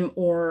the gym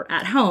or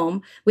at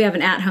home. We have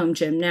an at-home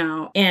gym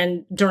now.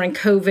 And during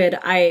COVID,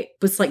 I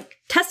was like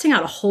testing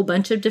out a whole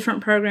bunch of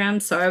different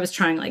programs. So I was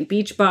trying like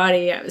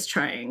Beachbody, I was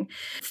trying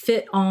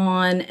Fit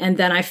On, and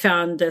then I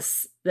found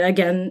this.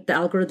 Again, the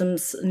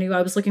algorithms knew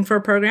I was looking for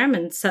a program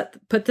and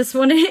put this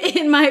one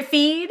in my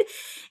feed.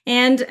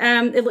 And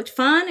it looked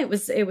fun. It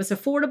was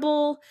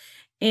affordable.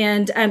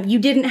 And you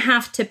didn't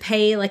have to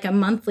pay like a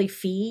monthly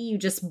fee. You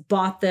just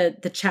bought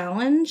the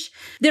challenge.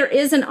 There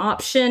is an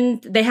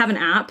option. They have an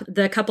app.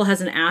 The couple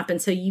has an app.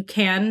 And so you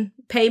can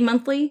pay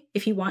monthly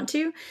if you want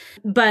to.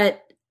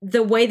 But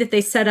the way that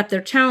they set up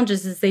their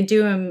challenges is they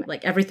do them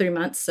like every 3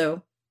 months.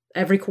 So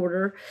every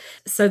quarter.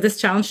 So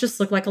this challenge just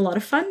looked like a lot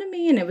of fun to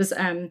me. And it was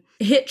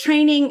HIIT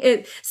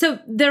training. So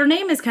their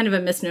name is kind of a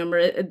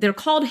misnomer. They're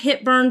called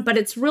HitBurn, but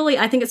it's really,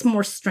 I think it's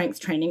more strength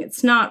training.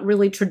 It's not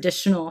really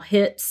traditional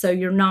HIIT. So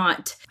you're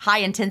not high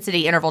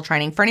intensity interval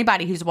training. For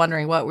anybody who's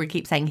wondering what we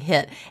keep saying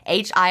HIIT,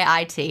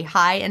 HIIT,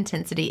 high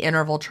intensity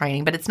interval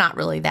training, but it's not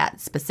really that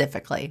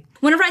specifically.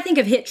 Whenever I think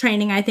of HIIT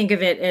training, I think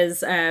of it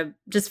as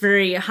just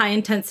very high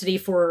intensity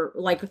for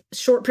like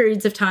short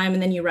periods of time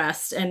and then you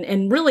rest.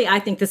 And really, I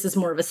think this is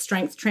more of a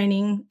strength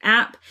training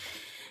app.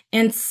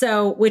 And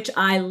so, which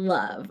I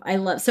love.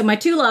 So my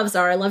two loves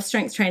are I love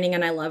strength training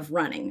and I love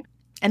running.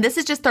 And this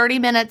is just 30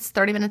 minutes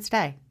a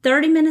day.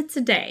 30 minutes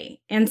a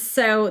day. And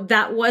so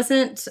that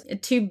wasn't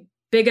too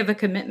big of a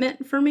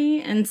commitment for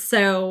me. And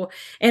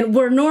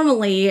where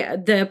normally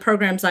the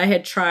programs I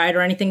had tried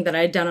or anything that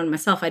I had done on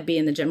myself, I'd be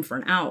in the gym for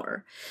an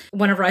hour.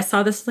 Whenever I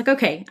saw this, it's like,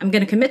 okay, I'm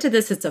going to commit to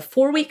this. It's a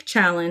 4-week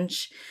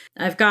challenge.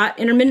 I've got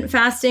intermittent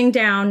fasting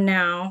down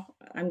now.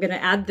 I'm going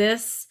to add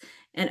this.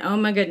 And oh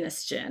my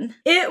goodness, Jen,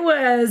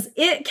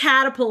 it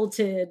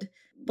catapulted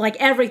like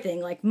everything,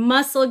 like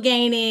muscle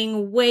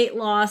gaining, weight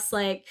loss,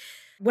 like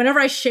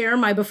whenever I share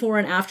my before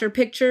and after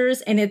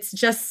pictures and it's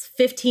just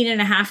 15 and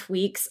a half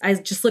weeks, I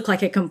just look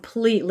like a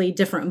completely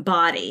different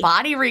body.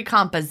 Body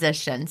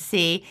recomposition,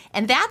 see?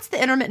 And that's the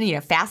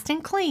intermittent, fast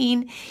and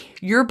clean.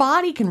 Your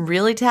body can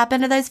really tap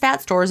into those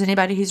fat stores.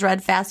 Anybody who's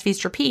read Fast,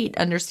 Feast, Repeat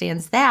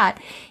understands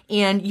that.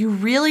 And you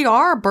really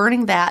are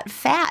burning that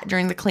fat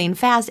during the clean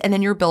fast. And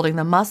then you're building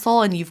the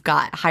muscle and you've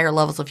got higher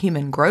levels of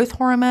human growth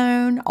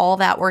hormone, all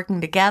that working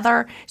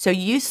together. So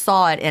you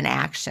saw it in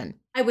action.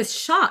 I was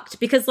shocked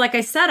because, like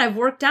I said, I've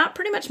worked out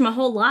pretty much my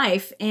whole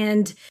life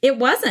and it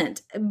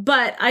wasn't,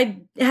 but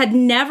I had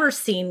never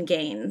seen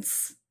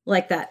gains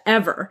like that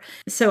ever.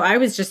 So I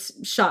was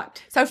just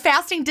shocked. So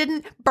fasting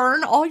didn't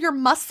burn all your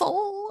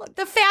muscle?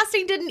 The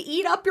fasting didn't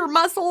eat up your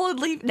muscle and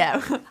leave?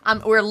 No,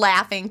 we're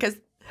laughing because,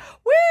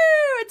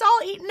 it's all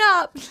eaten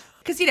up.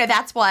 Because,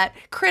 that's what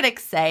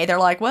critics say. They're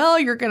like, well,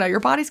 your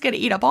body's going to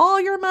eat up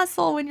all your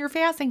muscle when you're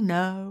fasting.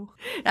 No,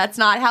 that's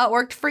not how it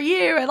worked for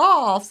you at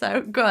all.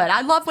 So good.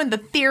 I love when the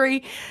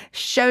theory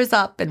shows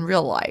up in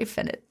real life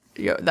and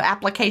the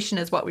application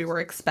is what we were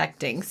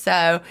expecting.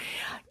 So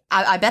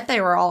I bet they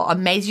were all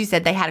amazed. You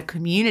said they had a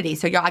community.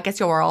 So I guess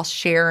you were all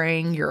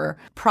sharing your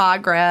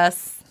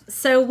progress.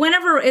 So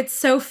whenever it's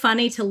so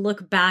funny to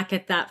look back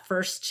at that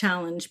first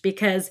challenge,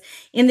 because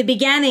in the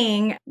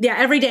beginning,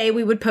 every day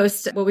we would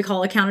post what we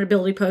call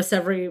accountability posts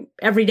every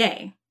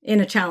day. in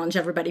a challenge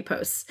everybody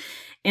posts.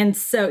 And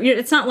so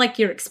it's not like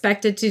you're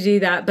expected to do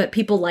that, but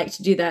people like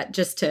to do that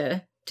just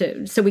to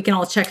so we can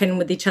all check in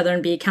with each other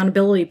and be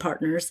accountability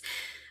partners.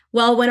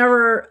 Well,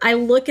 whenever I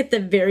look at the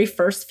very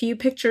first few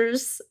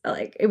pictures,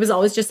 like it was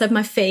always just of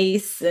my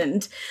face,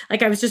 and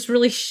like I was just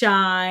really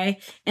shy.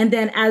 And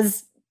then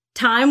as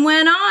time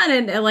went on,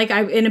 and like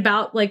in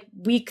about like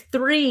week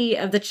 3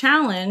 of the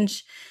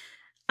challenge,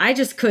 I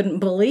just couldn't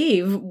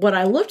believe what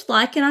I looked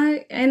like.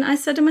 And I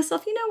said to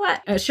myself, you know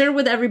what? I share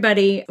with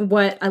everybody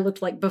what I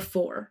looked like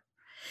before.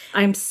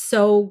 I'm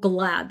so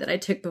glad that I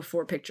took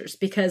before pictures,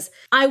 because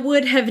I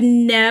would have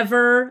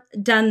never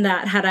done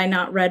that had I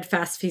not read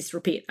Fast Feast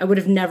Repeat. I would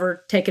have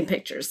never taken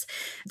pictures,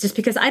 just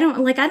because I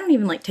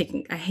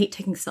hate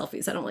taking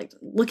selfies. I don't like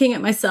looking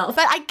at myself.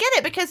 But I get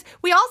it, because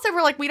we also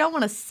were like, we don't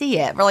want to see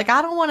it. We're like,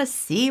 I don't want to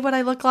see what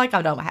I look like.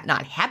 I'm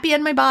not happy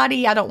in my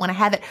body. I don't want to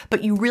have it.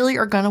 But you really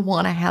are going to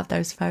want to have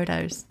those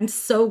photos. I'm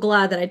so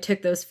glad that I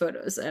took those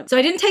photos. So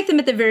I didn't take them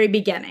at the very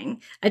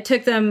beginning. I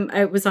took them,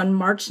 it was on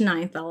March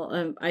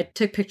 9th. I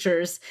took pictures.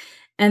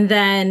 And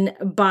then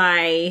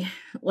by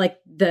like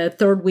the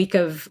 3rd week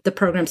of the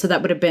program, so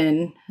that would have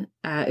been,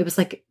 it was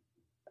like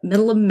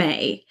middle of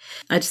May.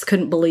 I just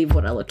couldn't believe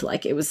what I looked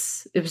like. It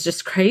was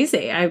just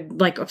crazy. I was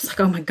like,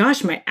 oh my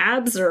gosh, my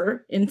abs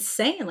are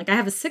insane. Like I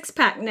have a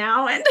 6-pack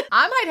now, and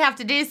I might have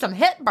to do some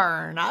hit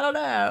burn. I don't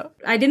know.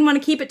 I didn't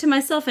want to keep it to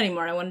myself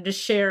anymore. I wanted to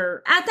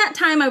share. At that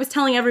time, I was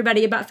telling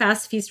everybody about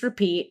Fast Feast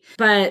Repeat,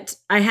 but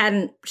I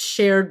hadn't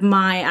shared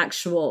my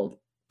actual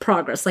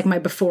progress, like my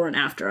before and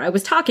after. I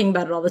was talking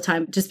about it all the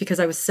time just because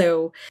I was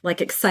so like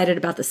excited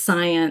about the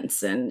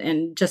science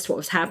and just what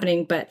was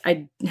happening, but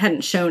I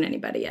hadn't shown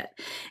anybody yet.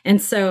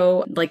 And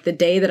so like the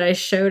day that I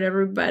showed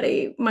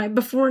everybody my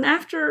before and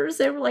afters,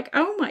 they were like,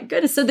 oh my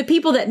goodness. So the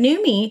people that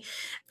knew me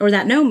or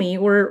that know me,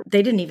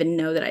 they didn't even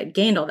know that I'd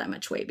gained all that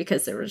much weight,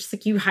 because they were just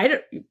like, you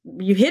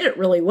hit it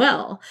really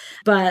well.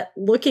 But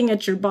looking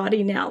at your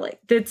body now,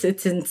 like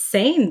it's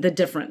insane, the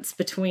difference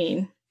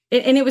between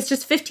and it was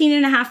just 15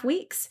 and a half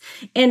weeks.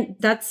 And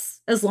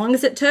that's as long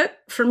as it took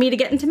for me to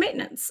get into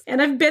maintenance.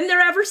 And I've been there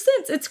ever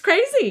since. It's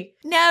crazy.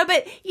 No,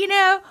 but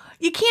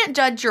you can't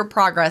judge your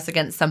progress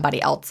against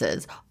somebody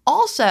else's.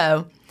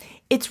 Also,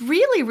 it's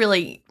really,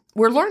 really,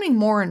 we're learning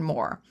more and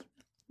more.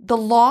 The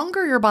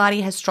longer your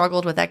body has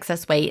struggled with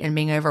excess weight and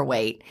being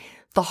overweight,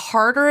 the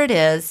harder it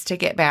is to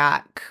get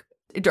back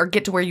or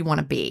get to where you want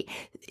to be.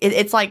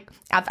 It's like,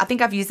 I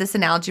think I've used this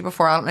analogy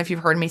before. I don't know if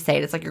you've heard me say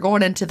it. It's like you're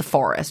going into the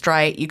forest,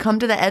 right? You come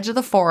to the edge of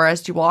the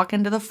forest, you walk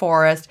into the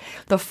forest.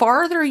 The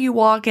farther you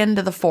walk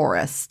into the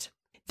forest,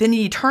 then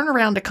you turn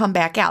around to come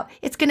back out.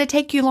 It's going to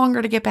take you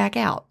longer to get back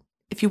out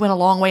if you went a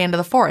long way into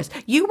the forest.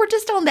 You were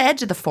just on the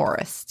edge of the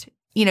forest.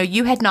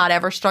 You had not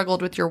ever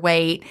struggled with your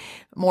weight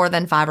more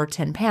than 5 or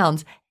 10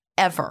 pounds,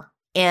 ever.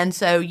 And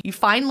so you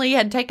finally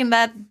had taken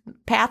that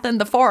path in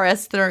the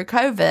forest through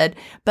COVID,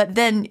 but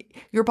then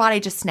your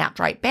body just snapped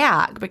right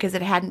back because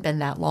it hadn't been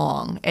that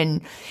long.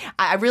 And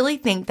I really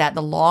think that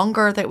the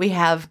longer that we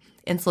have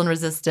insulin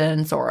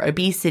resistance or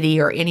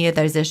obesity or any of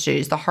those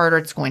issues, the harder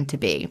it's going to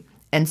be.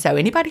 And so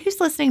anybody who's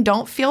listening,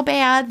 don't feel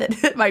bad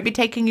that it might be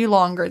taking you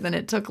longer than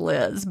it took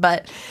Liz,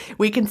 but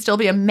we can still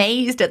be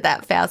amazed at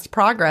that fast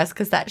progress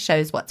because that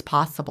shows what's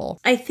possible.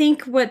 I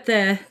think what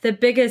the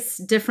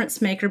biggest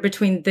difference maker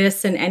between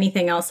this and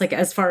anything else, like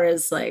as far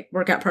as like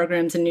workout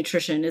programs and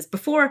nutrition, is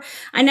before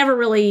I never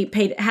really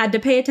had to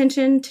pay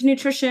attention to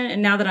nutrition.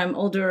 And now that I'm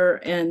older,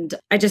 and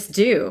I just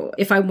do,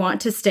 if I want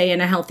to stay in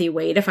a healthy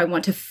weight, if I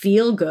want to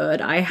feel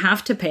good, I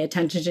have to pay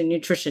attention to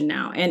nutrition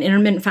now. And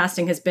intermittent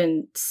fasting has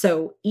been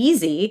so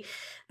easy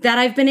that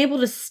I've been able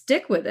to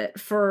stick with it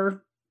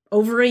for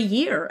over a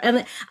year.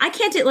 And I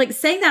can't do, like,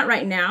 saying that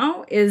right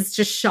now is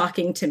just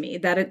shocking to me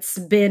that it's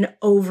been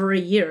over a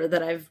year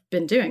that I've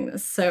been doing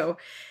this. So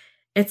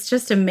it's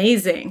just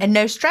amazing. And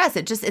no stress.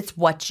 It's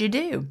what you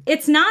do.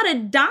 It's not a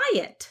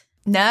diet.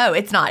 No,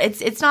 it's not.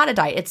 It's not a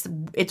diet.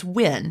 It's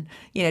when.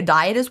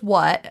 Diet is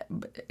what,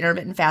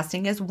 intermittent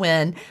fasting is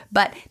when.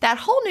 But that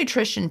whole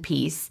nutrition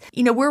piece,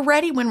 we're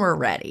ready when we're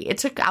ready.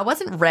 I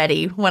wasn't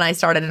ready when I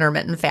started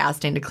intermittent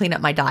fasting to clean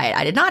up my diet.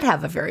 I did not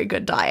have a very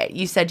good diet.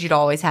 You said you'd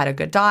always had a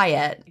good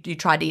diet. You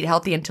tried to eat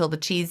healthy until the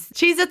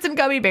Cheez-Its and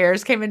gummy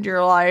bears came into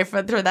your life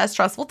through that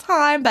stressful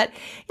time. But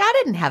yeah, I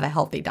didn't have a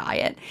healthy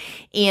diet.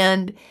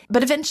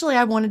 But eventually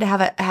I wanted to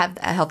have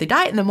a healthy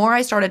diet. And the more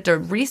I started to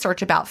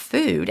research about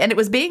food, and it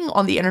was being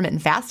on the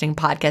intermittent fasting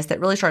podcast that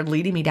really started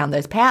leading me down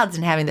those paths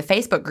and having the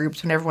Facebook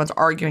groups when everyone's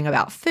arguing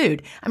about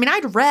food. I mean,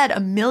 I'd read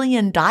 1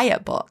 million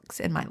diet books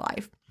in my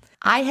life.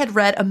 I had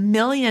read 1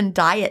 million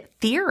diet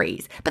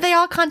theories, but they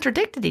all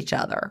contradicted each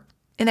other.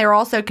 And they were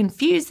also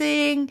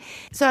confusing.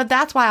 So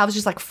that's why I was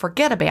just like,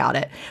 forget about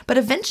it. But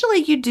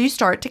eventually you do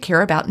start to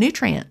care about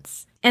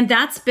nutrients. And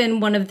that's been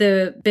one of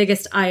the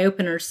biggest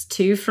eye-openers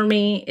too for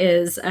me,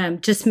 is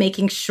just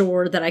making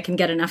sure that I can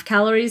get enough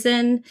calories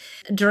in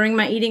during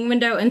my eating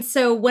window. And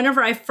so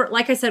whenever I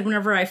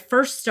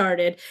first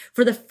started,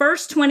 for the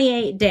first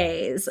 28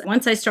 days,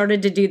 once I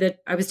started to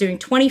I was doing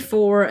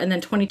 24 and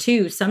then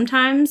 22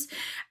 sometimes,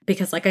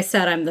 because like I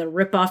said, I'm the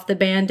rip off the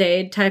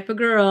Band-Aid type of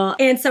girl.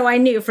 And so I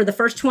knew for the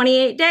first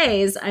 28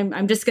 days,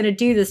 I'm just going to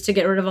do this to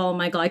get rid of all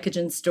my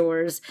glycogen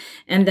stores.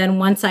 And then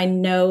once I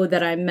know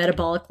that I'm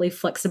metabolically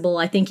flexible,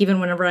 I think even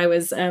whenever I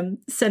was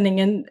sending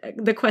in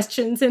the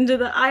questions into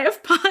the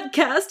IF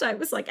podcast, I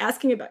was like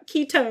asking about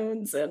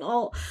ketones and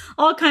all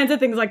kinds of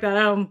things like that.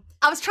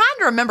 I was trying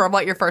to remember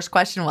what your first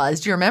question was.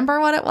 Do you remember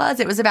what it was?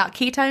 It was about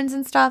ketones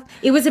and stuff?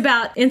 It was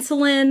about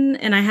insulin,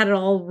 and I had it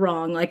all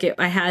wrong.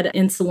 I had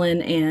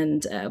insulin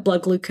and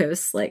blood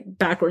glucose like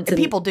backwards. And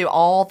people do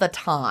all the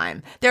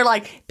time. They're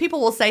like,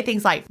 people will say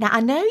things like, now I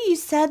know you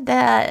said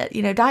that,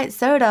 diet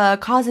soda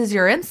causes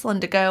your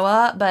insulin to go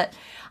up, but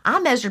I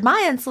measured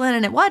my insulin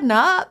and it wasn't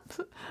up.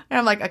 And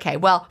I'm like, okay,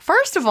 well,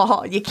 first of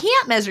all, you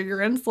can't measure your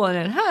insulin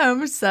at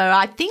home. So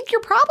I think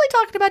you're probably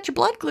talking about your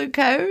blood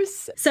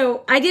glucose.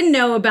 So I didn't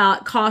know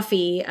about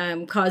coffee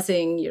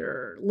causing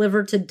your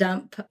liver to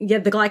dump the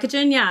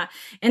glycogen. Yeah.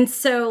 And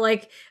so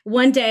like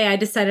one day I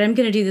decided I'm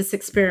going to do this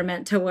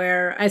experiment to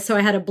where I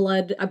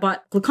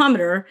bought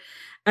glucometer,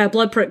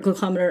 blood pressure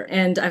glucometer.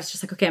 And I was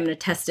just like, okay, I'm going to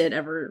test it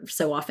ever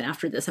so often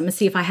after this. I'm going to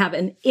see if I have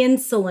an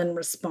insulin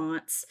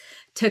response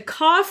to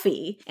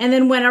coffee. And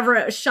then whenever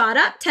it shot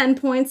up 10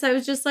 points, I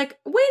was just like,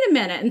 wait a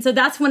minute. And so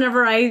that's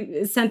whenever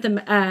I sent them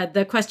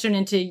the question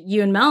into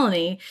you and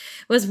Melanie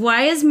was,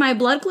 why is my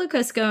blood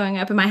glucose going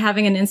up? Am I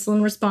having an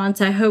insulin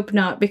response? I hope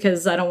not,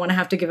 because I don't want to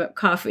have to give up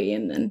coffee.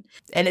 And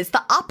it's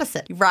the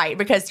opposite, right?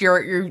 Because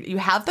you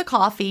have the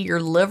coffee, your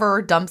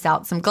liver dumps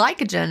out some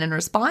glycogen in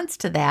response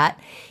to that.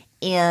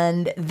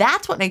 And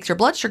that's what makes your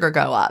blood sugar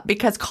go up,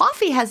 because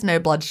coffee has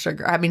no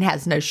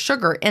has no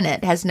sugar in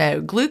it, has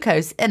no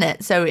glucose in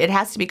it. So it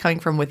has to be coming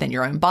from within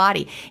your own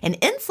body. And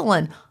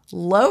insulin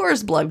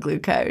lowers blood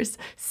glucose.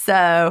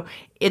 So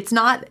it's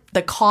not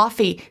the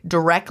coffee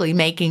directly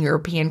making your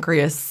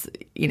pancreas,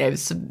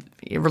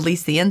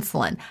 release the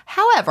insulin.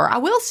 However, I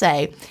will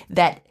say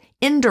that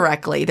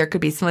indirectly, there could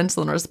be some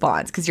insulin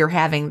response because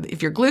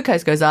if your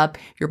glucose goes up,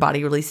 your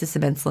body releases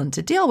some insulin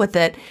to deal with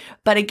it.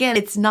 But again,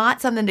 it's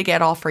not something to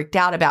get all freaked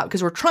out about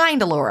because we're trying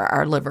to lower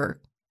our liver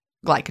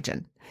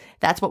glycogen.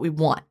 That's what we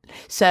want.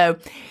 So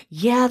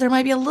yeah, there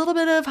might be a little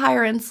bit of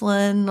higher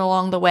insulin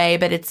along the way,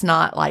 but it's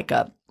not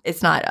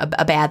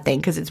a bad thing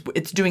because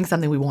it's doing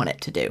something we want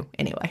it to do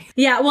anyway.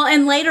 Yeah. Well,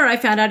 and later I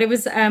found out it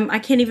was, I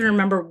can't even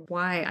remember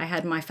why I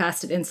had my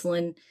fasted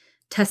insulin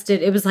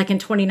tested. It was like in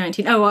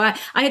 2019. I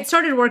had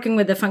started working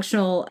with a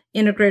functional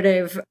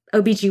integrative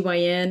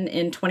OBGYN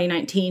in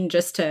 2019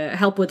 just to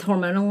help with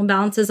hormonal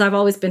imbalances. I've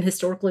always been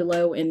historically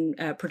low in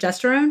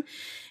progesterone.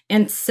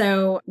 And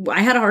so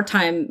I had a hard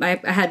time. I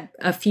had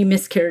a few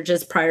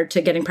miscarriages prior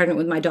to getting pregnant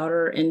with my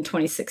daughter in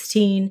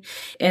 2016.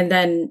 And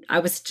then I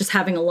was just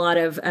having a lot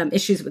of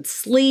issues with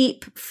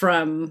sleep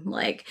from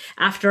like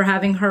after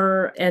having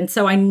her. And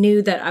so I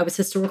knew that I was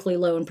historically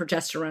low in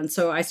progesterone.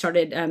 So I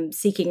started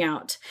seeking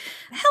out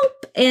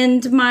help.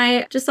 And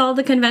all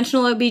the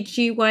conventional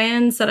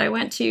OBGYNs that I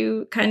went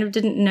to kind of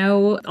didn't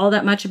know all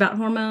that much about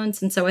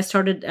hormones. And so I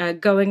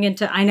started going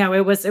into, I know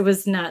it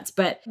was nuts,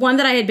 but one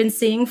that I had been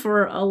seeing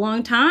for a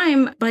long time,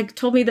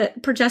 told me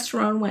that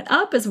progesterone went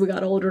up as we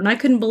got older. And I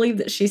couldn't believe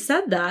that she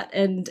said that.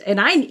 And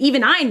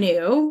I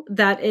knew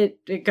that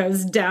it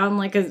goes down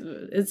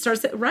it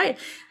starts, right.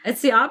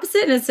 It's the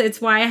opposite. And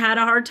it's why I had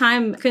a hard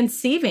time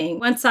conceiving.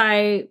 Once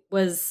I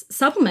was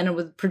supplemented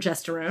with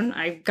progesterone,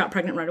 I got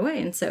pregnant right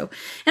away. And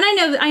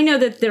I know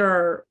that there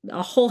are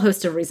a whole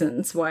host of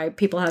reasons why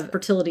people have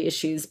fertility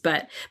issues,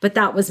 but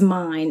that was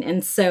mine.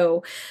 And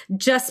so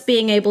just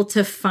being able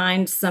to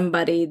find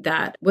somebody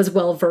that was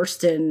well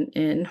versed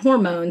in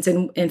hormones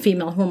and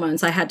female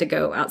hormones, I had to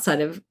go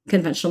outside of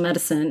conventional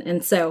medicine.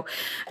 And so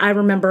I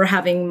remember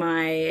having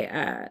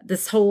my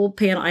this whole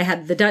panel. I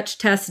had the Dutch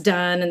test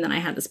done, and then I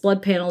had this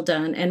blood panel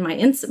done, and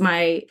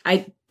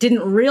I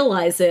didn't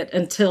realize it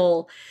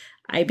until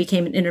I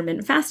became an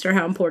intermittent faster,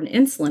 how important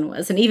insulin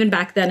was. And even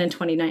back then in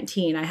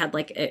 2019, I had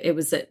it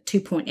was at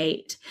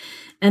 2.8.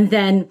 And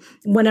then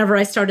whenever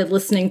I started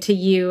listening to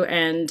you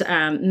and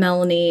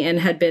Melanie and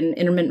had been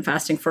intermittent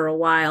fasting for a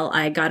while,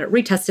 I got it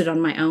retested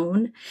on my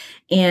own,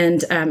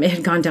 and it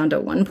had gone down to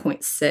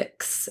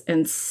 1.6.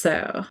 And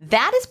so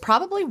that is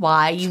probably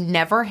why you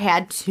never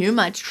had too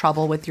much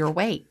trouble with your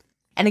weight.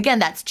 And again,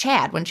 that's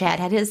Chad. When Chad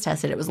had his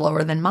tested, it was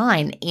lower than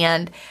mine.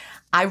 And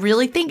I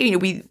really think,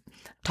 we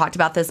talked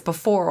about this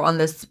before on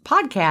this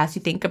podcast.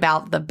 You think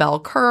about the bell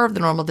curve, the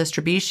normal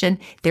distribution.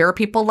 There are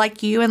people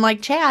like you and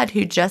like Chad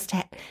who just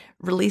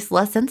release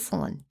less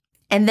insulin.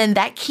 And then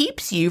that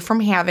keeps you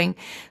from having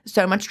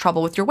so much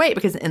trouble with your weight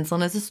because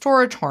insulin is a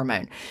storage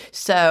hormone.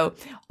 So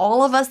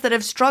all of us that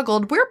have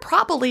struggled, we're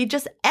probably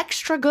just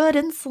extra good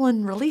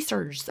insulin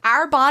releasers.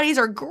 Our bodies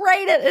are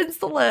great at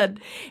insulin.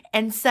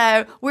 And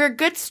so we're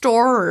good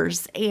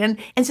storers. And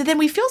so then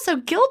we feel so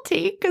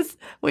guilty because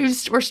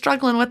we're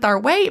struggling with our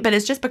weight, but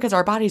it's just because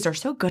our bodies are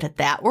so good at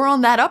that. We're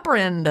on that upper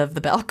end of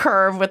the bell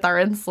curve with our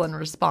insulin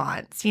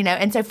response,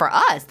 And so for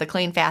us, the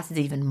clean fast is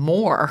even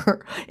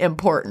more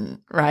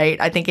important, right?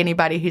 I think anybody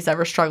anybody who's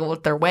ever struggled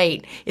with their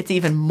weight, it's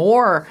even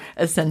more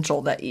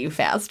essential that you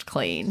fast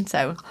clean.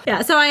 So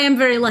yeah, so I am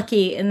very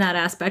lucky in that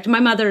aspect. My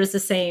mother is the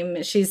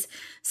same. She's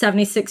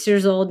 76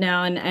 years old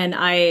now, and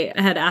I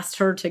had asked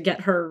her to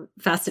get her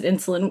fasted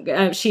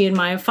insulin. She and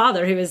my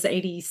father, who is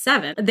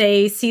 87,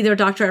 they see their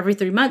doctor every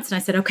 3 months, and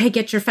I said, okay,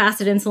 get your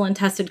fasted insulin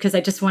tested because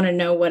I just want to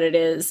know what it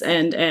is.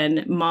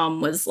 And mom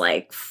was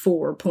like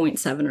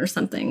 4.7 or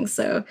something.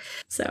 So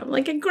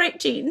like a great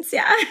genes,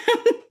 yeah.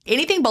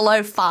 Anything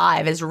below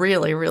 5 is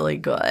really, really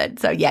good.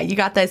 So yeah, you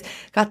got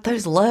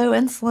those low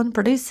insulin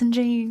producing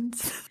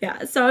genes.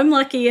 Yeah, so I'm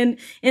lucky in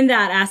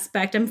that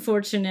aspect. I'm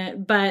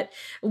fortunate. But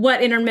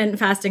what intermittent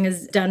fasting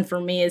has done for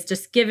me is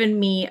just given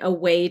me a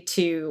way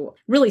to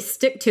really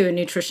stick to a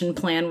nutrition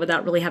plan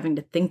without really having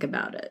to think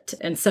about it.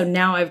 And so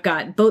now I've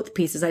got both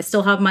pieces. I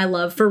still have my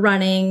love for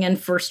running and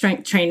for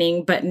strength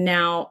training, but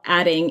now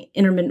adding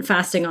intermittent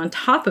fasting on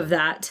top of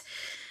that,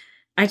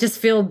 I just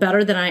feel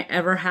better than I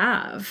ever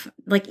have.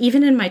 Like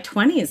even in my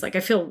 20s, like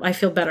I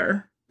feel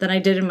better than I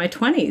did in my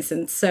 20s.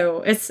 And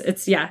so it's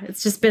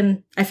just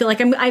been, I feel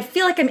like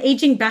I'm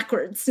aging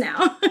backwards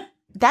now.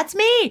 That's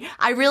me.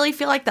 I really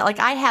feel like that. Like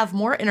I have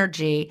more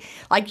energy.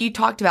 Like you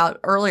talked about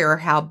earlier,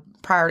 how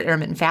prior to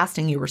intermittent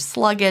fasting, you were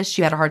sluggish.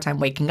 You had a hard time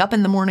waking up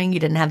in the morning. You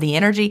didn't have the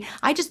energy.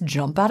 I just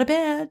jump out of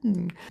bed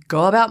and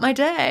go about my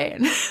day.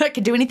 And I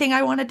can do anything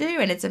I want to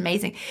do. And it's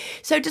amazing.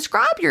 So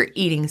describe your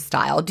eating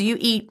style. Do you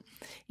eat,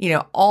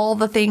 all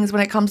the things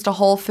when it comes to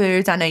whole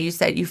foods? I know you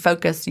said you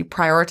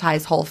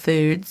prioritize whole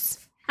foods.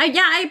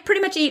 I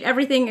pretty much eat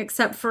everything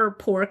except for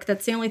pork.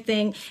 That's the only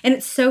thing. And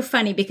it's so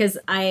funny because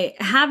I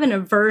have an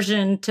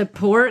aversion to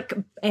pork,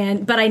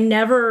 but I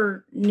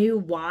never knew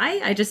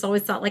why. I just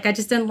always thought I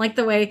just didn't like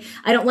the way,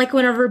 I don't like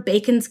whenever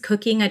bacon's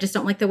cooking. I just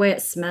don't like the way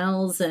it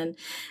smells. And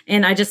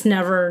I just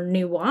never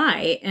knew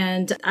why.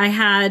 And I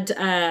had,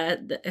 I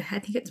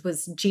think it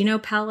was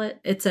GenoPalate.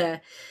 It's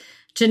a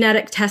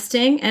genetic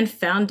testing, and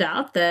found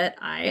out that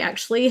I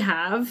actually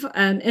have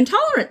an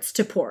intolerance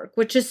to pork,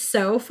 which is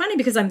so funny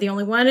because I'm the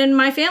only one in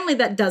my family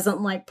that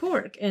doesn't like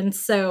pork. And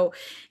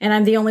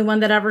I'm the only one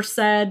that ever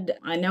said,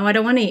 I know I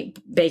don't want to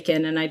eat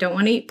bacon and I don't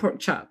want to eat pork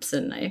chops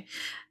and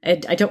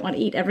I don't want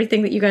to eat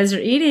everything that you guys are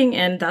eating,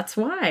 and that's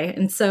why.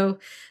 And so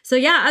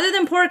yeah, other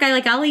than pork,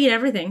 I'll eat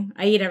everything.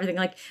 I eat everything.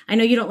 Like, I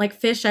know you don't like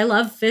fish. I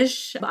love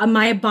fish.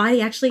 My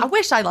body actually, I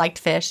wish I liked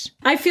fish.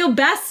 I feel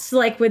best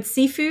with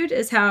seafood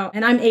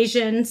and I'm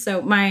Asian.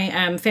 So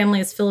my family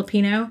is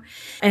Filipino,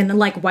 and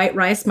like white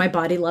rice, my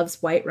body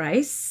loves white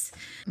rice.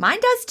 Mine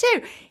does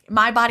too.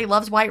 My body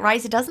loves white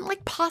rice. It doesn't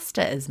like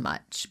pasta as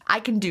much.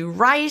 I can do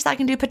rice, I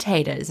can do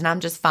potatoes, and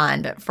I'm just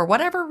fine. But for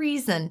whatever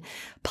reason,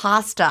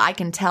 pasta, I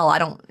can tell I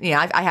don't,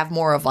 I have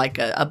more of like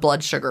a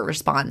blood sugar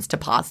response to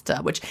pasta,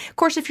 which of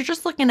course, if you're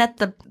just looking at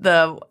the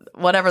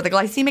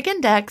glycemic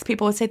index,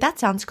 people would say that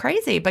sounds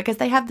crazy because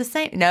they have the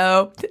same.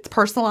 No, it's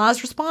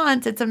personalized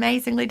response. It's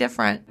amazingly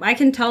different. I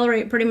can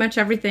tolerate pretty much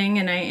everything,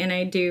 and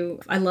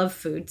I love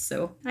food.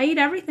 So I eat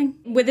everything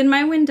within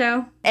my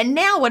window. And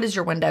now what does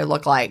your window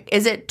look like?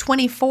 Is it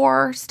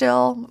 24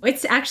 still?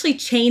 It's actually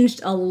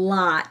changed a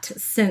lot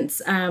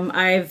since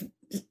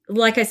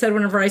like I said,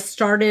 whenever I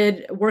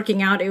started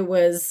working out, it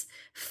was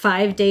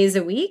 5 days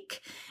a week.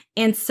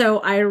 And so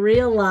I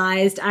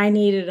realized I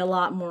needed a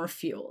lot more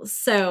fuel.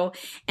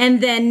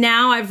 And then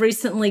now I've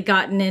recently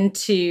gotten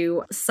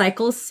into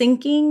cycle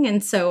syncing.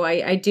 And so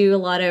I do a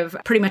lot of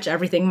pretty much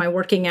everything, my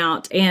working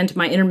out and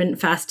my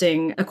intermittent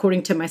fasting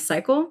according to my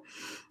cycle.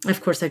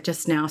 Of course, I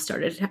just now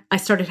started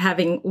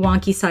having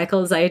wonky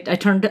cycles. I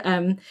turned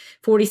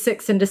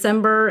 46 in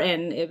December,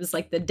 and it was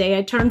like the day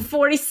I turned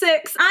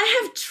 46.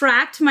 I have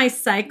tracked my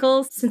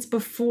cycles since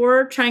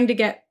before trying to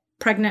get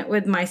pregnant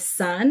with my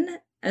son.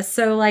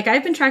 So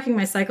I've been tracking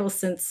my cycles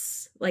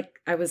since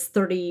I was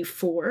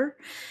 34.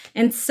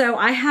 And so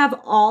I have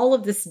all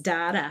of this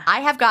data. I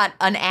have got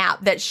an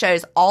app that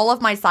shows all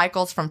of my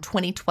cycles from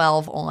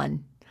 2012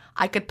 on.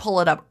 I could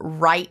pull it up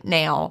right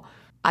now.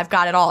 I've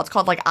got it all. It's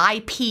called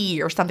IP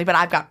or something, but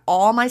I've got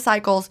all my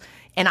cycles,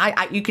 and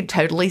you could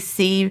totally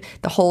see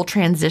the whole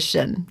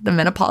transition, the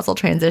menopausal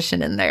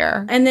transition in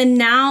there. And then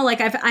now,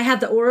 I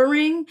have the Oura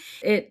Ring.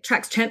 It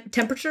tracks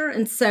temperature,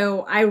 and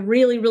so I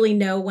really, really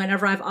know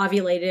whenever I've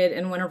ovulated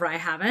and whenever I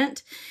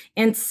haven't.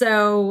 And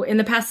so in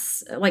the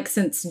past,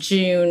 since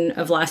June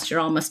of last year,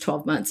 almost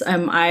 12 months,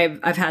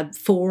 I've had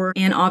 4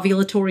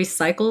 anovulatory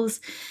cycles.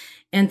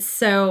 And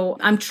so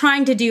I'm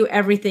trying to do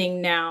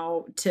everything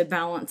now to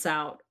balance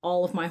out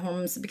all of my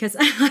hormones, because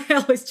I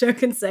always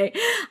joke and say,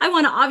 I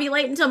want to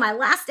ovulate until my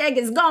last egg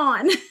is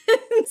gone.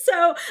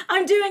 So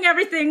I'm doing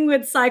everything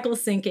with cycle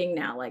syncing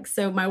now,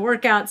 so my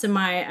workouts and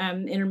my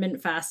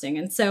intermittent fasting.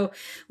 And so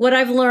what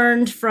I've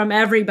learned from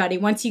everybody,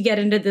 once you get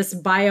into this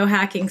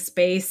biohacking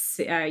space,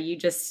 you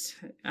just,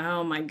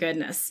 oh my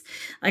goodness.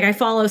 I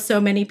follow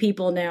so many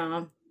people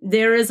now.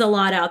 There is a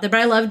lot out there,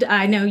 but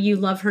I know you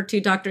love her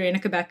too, Dr. Anna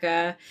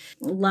Cabeca.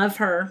 Love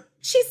her.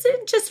 She's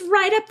just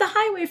right up the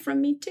highway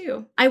from me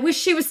too. I wish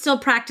she was still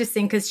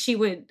practicing, because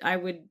I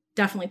would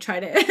definitely try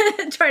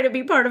to try to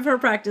be part of her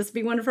practice,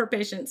 be one of her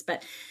patients,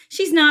 but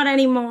she's not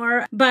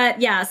anymore.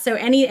 But yeah, so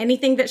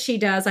anything that she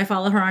does, I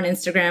follow her on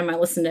Instagram. I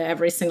listen to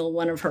every single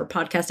one of her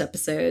podcast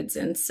episodes.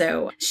 And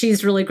so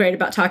she's really great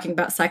about talking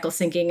about cycle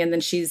syncing. And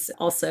then she's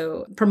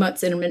also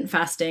promotes intermittent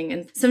fasting.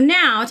 And so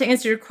now to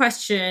answer your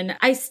question,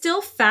 I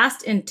still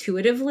fast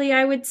intuitively,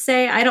 I would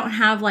say. I don't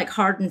have like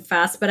hard and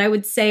fast, but I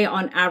would say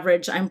on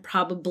average, I'm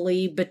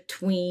probably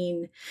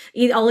between,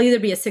 I'll either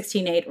be a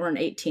 16-8 or an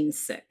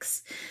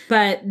 18-6.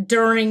 But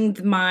during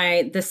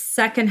the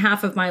second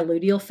half of my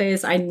luteal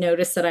phase, I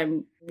noticed that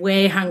I'm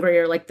way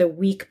hungrier like the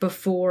week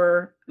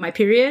before my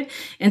period.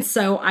 And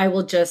so I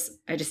just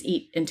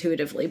eat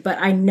intuitively, but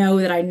I know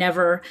that I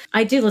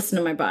do listen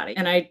to my body.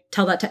 And I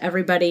tell that to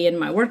everybody in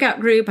my workout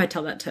group. I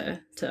tell that to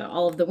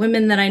all of the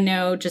women that I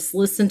know, just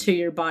listen to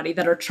your body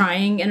that are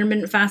trying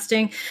intermittent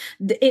fasting.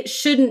 It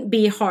shouldn't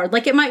be hard.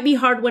 Like it might be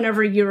hard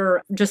whenever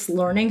you're just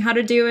learning how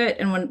to do it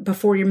and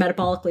before you're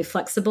metabolically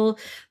flexible.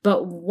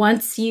 But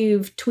once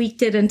you've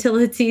tweaked it until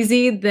it's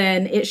easy,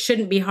 then it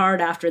shouldn't be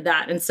hard after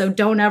that. And so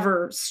don't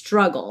ever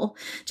struggle.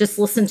 Just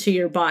listen to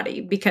your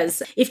body,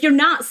 because if you're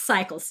not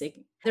cycle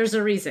syncing, there's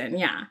a reason.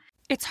 Yeah.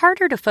 It's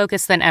harder to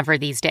focus than ever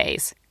these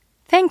days.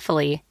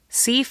 Thankfully,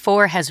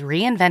 C4 has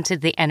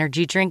reinvented the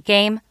energy drink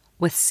game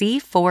with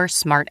C4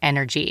 Smart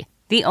Energy,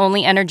 the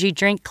only energy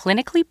drink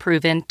clinically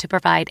proven to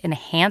provide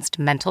enhanced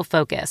mental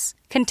focus,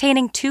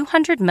 containing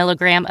 200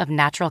 milligrams of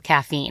natural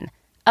caffeine,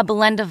 a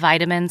blend of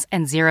vitamins,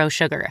 and zero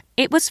sugar.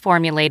 It was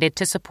formulated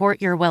to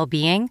support your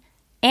well-being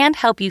and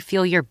help you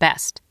feel your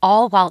best,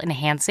 all while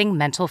enhancing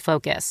mental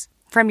focus.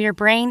 From your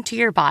brain to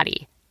your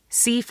body,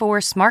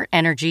 C4 Smart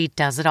Energy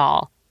does it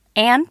all.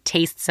 And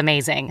tastes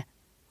amazing.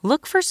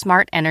 Look for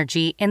Smart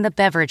Energy in the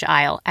beverage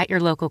aisle at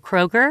your local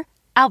Kroger,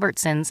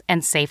 Albertsons,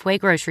 and Safeway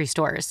grocery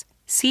stores.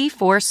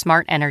 C4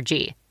 Smart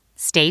Energy.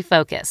 Stay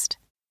focused.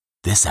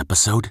 This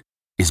episode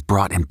is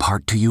brought in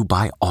part to you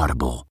by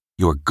Audible,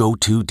 your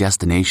go-to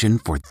destination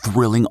for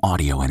thrilling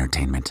audio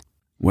entertainment.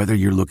 Whether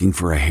you're looking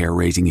for a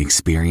hair-raising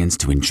experience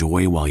to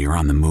enjoy while you're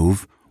on the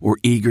move or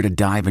eager to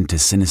dive into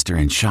sinister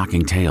and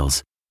shocking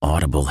tales,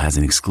 Audible has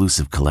an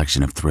exclusive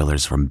collection of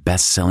thrillers from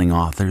best-selling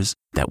authors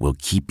that will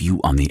keep you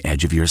on the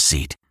edge of your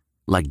seat.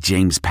 Like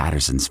James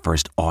Patterson's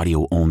first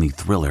audio-only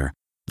thriller,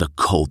 The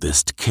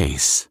Coldest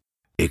Case.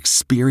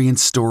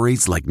 Experience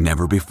stories like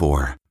never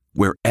before,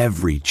 where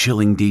every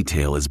chilling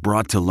detail is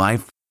brought to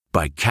life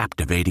by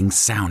captivating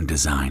sound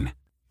design.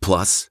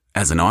 Plus,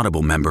 as an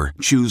Audible member,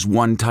 choose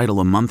one title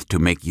a month to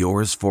make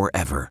yours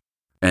forever.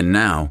 And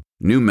now,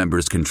 new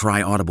members can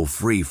try Audible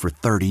free for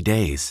 30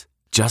 days.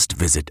 Just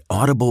visit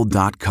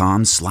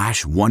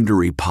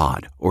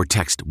audible.com/WonderyPod or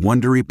text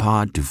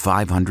WonderyPod to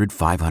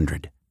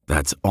 500-500.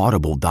 That's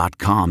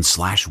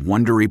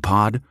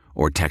audible.com/WonderyPod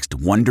or text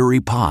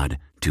WonderyPod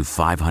to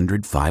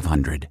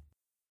 500-500.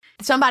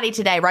 Somebody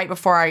today, right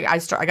before I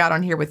got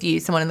on here with you,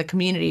 someone in the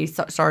community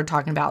started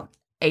talking about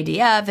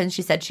ADF, and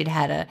she said she'd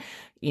had a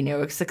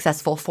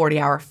successful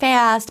 40-hour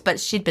fast, but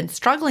she'd been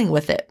struggling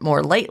with it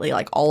more lately.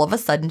 Like all of a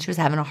sudden she was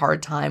having a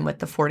hard time with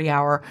the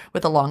 40-hour,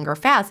 with a longer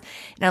fast.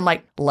 And I'm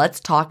like, let's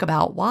talk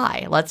about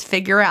why. Let's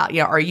figure out,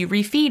 are you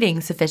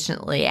refeeding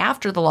sufficiently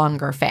after the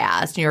longer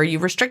fast? Are you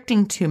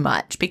restricting too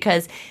much?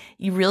 Because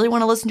you really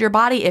want to listen to your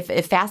body.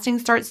 If fasting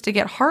starts to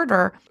get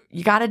harder,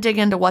 you got to dig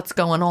into what's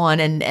going on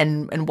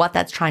and what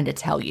that's trying to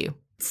tell you.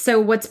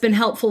 So what's been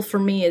helpful for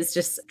me is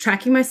just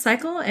tracking my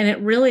cycle. And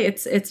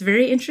it's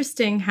very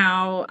interesting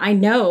how I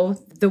know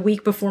the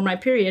week before my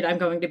period, I'm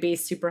going to be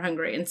super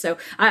hungry. And so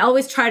I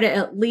always try to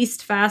at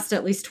least fast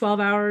at least 12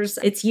 hours.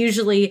 It's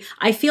usually,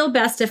 I feel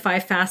best if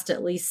I fast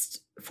at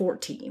least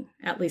 14.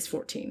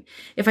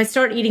 If I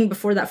start eating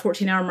before that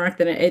 14-hour mark,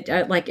 then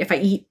if I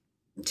eat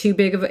too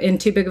big of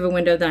a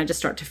window, then I just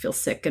start to feel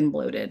sick and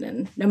bloated,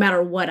 and no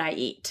matter what I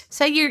eat.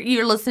 So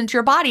you're listening to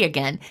your body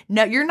again.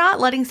 No, you're not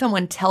letting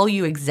someone tell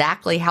you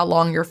exactly how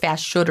long your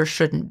fast should or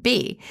shouldn't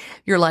be.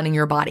 You're letting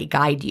your body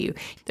guide you.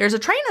 There's a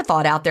train of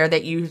thought out there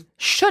that you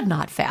should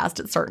not fast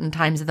at certain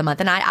times of the month,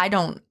 and I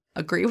don't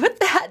agree with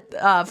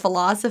that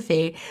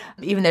philosophy,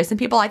 even though some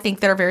people I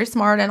think that are very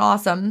smart and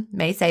awesome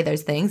may say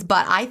those things.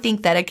 But I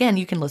think that, again,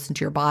 you can listen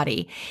to your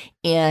body,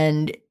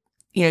 and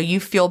you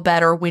feel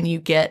better when you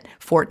get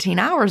 14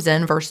 hours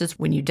in versus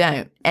when you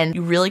don't. And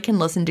you really can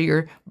listen to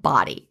your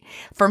body.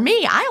 For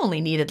me, I only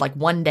needed like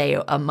one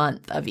day a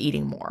month of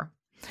eating more.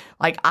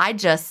 That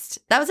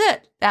was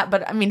it.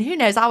 But I mean, who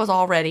knows?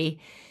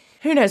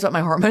 Who knows what my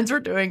hormones were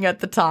doing at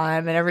the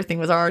time, and everything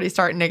was already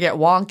starting to get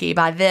wonky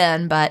by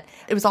then, but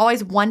it was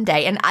always one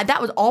day. And that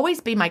would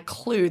always be my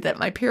clue that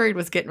my period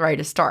was getting ready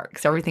to start,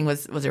 because everything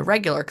was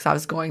irregular because I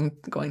was going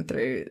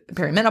through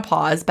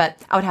perimenopause. But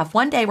I would have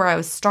one day where I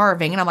was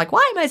starving, and I'm like,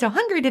 why am I so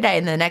hungry today?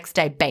 And the next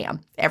day,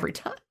 bam, every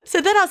time. So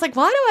then I was like,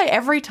 why do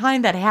every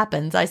time that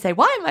happens, I say,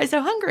 why am I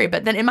so hungry?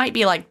 But then it might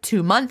be like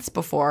 2 months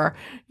before,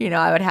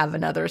 I would have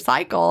another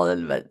cycle.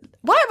 But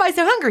why am I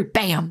so hungry?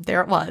 Bam,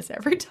 there it was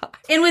every time.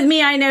 And with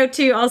me, I know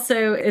too,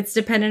 also it's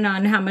dependent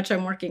on how much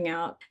I'm working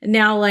out.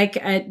 Now,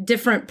 like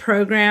different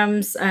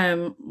programs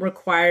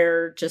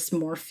require just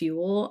more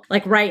fuel.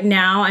 Like right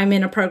now, I'm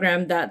in a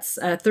program that's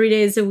 3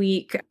 days a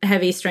week,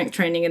 heavy strength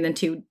training, and then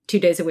two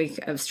days a week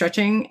of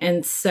stretching.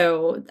 And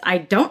so I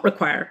don't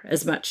require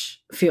as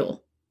much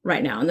fuel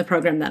right now in the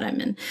program that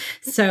I'm in.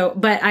 So,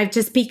 but I've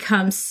just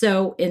become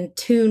so in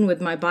tune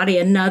with my body.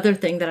 Another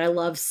thing that I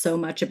love so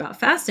much about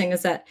fasting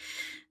is that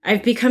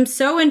I've become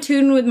so in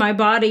tune with my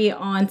body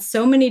on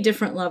so many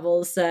different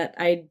levels that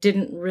I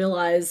didn't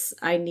realize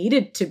I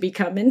needed to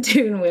become in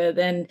tune with.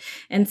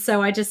 And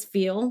so I just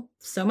feel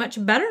so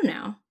much better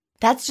now.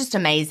 That's just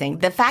amazing.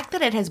 The fact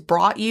that it has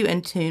brought you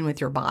in tune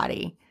with your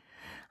body,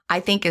 I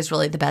think is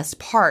really the best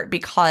part,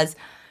 because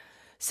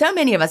so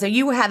many of us,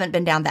 you haven't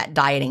been down that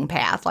dieting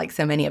path like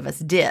so many of us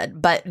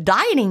did, but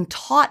dieting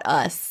taught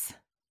us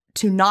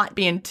to not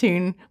be in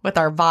tune with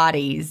our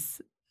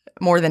bodies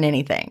more than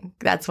anything.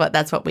 That's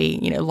what we,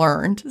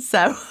 learned.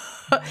 So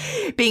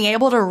being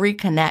able to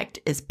reconnect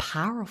is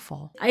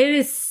powerful. It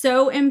is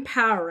so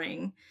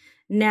empowering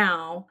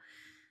now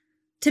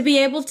to be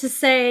able to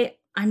say,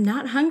 I'm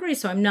not hungry,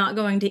 so I'm not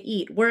going to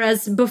eat.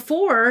 Whereas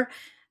before,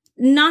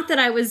 not that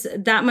I was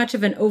that much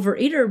of an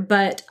overeater,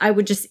 but I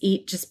would just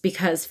eat just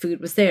because food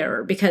was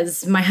there, or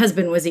because my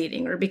husband was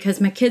eating, or because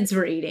my kids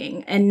were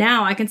eating. And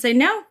now I can say,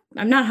 no,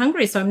 I'm not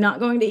hungry, so I'm not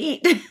going to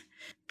eat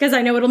because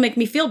I know it'll make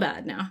me feel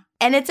bad now.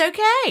 And it's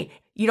okay.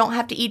 You don't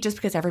have to eat just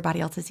because everybody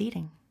else is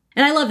eating.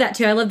 And I love that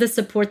too. I love the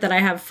support that I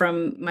have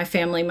from my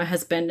family, my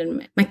husband,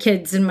 and my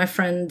kids, and my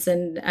friends,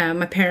 and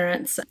my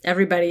parents.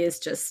 Everybody is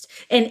just,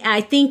 and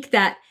I think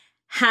that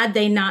had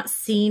they not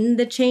seen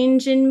the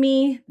change in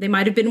me, they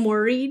might have been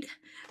worried.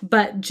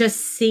 But just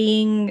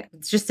seeing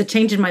just the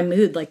change in my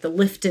mood, like the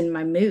lift in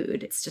my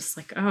mood, it's just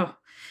like, oh,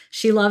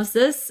 she loves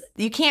this.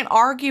 You can't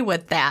argue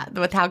with that,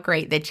 with how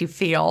great that you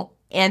feel.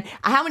 And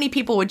how many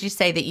people would you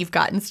say that you've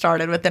gotten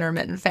started with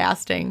intermittent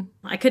fasting?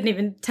 I couldn't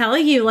even tell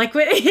you, like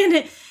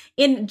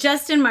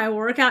in my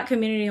workout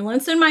community alone.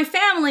 So in my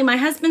family, my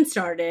husband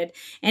started,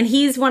 and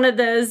he's one of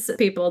those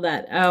people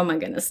that, oh my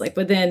goodness, like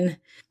within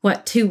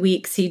 2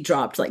 weeks, he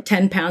dropped like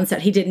 10 pounds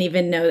that he didn't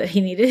even know that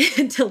he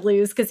needed to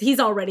lose, because he's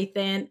already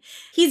thin.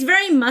 He's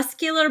very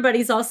muscular, but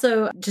he's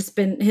also just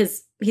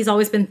he's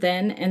always been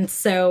thin. And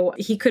so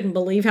he couldn't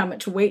believe how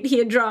much weight he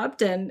had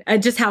dropped, and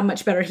just how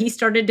much better he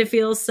started to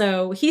feel.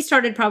 So he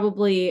started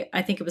probably,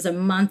 I think it was a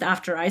month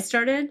after I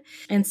started.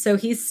 And so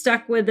he's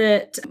stuck with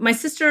it. My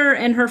sister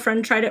and her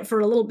friend tried it for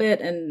a little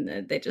bit,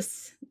 and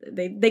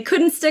they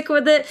couldn't stick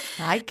with it.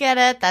 I get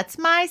it. That's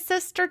my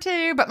sister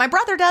too, but my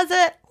brother does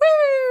it.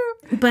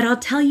 Woo! But I'll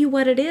tell you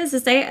what it is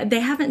they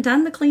haven't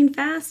done the clean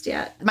fast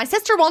yet. My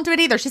sister won't do it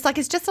either. She's like,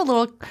 it's just a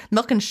little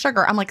milk and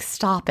sugar. I'm like,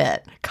 stop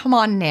it. Come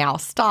on now.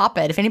 Stop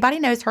it. If anybody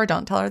knows her,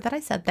 don't tell her that I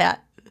said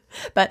that.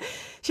 But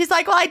she's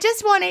like, well, I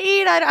just want to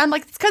eat. I'm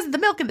like, it's because of the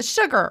milk and the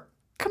sugar.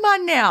 Come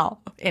on now.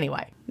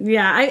 Anyway.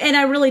 Yeah,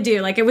 I really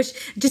do. Like, I wish,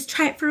 just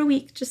try it for a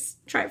week.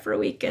 Just try it for a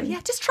week. And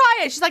yeah, just try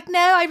it. She's like,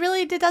 no,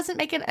 it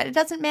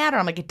doesn't matter.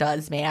 I'm like, it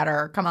does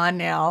matter. Come on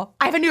now.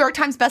 I have a New York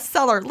Times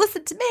bestseller.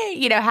 Listen to me.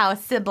 You know how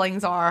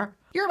siblings are.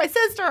 You're my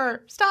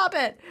sister. Stop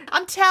it.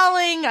 I'm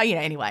telling.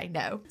 Anyway,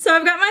 no. So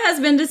I've got my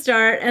husband to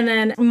start, and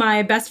then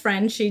my best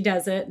friend, she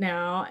does it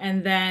now.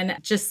 And then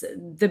just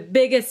the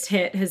biggest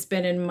hit has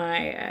been in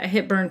my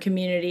hip burn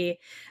community.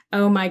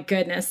 Oh my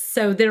goodness.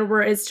 So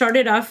it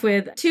started off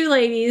with two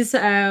ladies,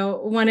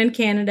 one in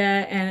Canada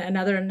and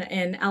another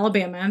in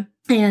Alabama.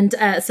 And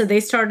so they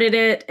started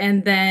it.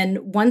 And then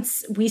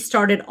once we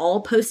started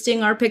all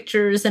posting our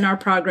pictures and our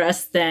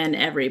progress, then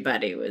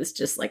everybody was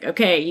just like,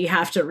 okay, you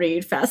have to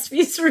read Fast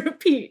Feast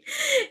Repeat.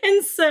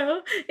 And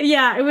so,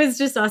 yeah, it was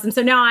just awesome.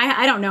 So now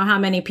I don't know how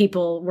many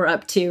people we're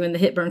up to in the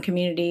hip burn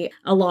community.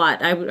 A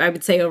lot. I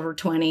would say over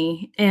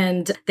 20.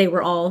 And they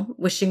were all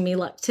wishing me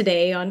luck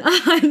today on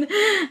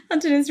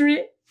today's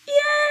read.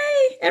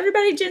 Yay!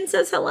 Everybody, Jen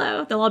says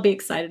hello. They'll all be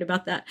excited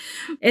about that.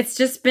 It's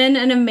just been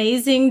an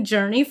amazing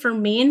journey for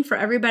me and for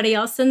everybody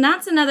else. And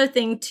that's another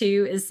thing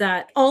too, is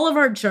that all of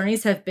our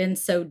journeys have been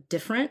so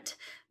different.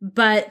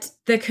 But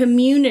the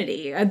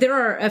community, there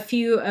are a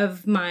few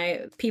of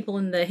my people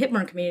in the hip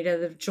burn community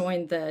that have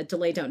joined the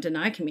Delay Don't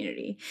Deny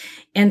community.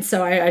 And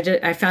so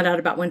I found out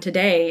about one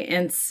today.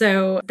 And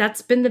so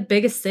that's been the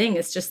biggest thing,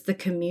 is just the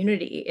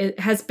community. It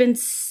has been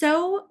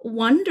so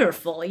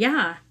wonderful.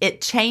 Yeah.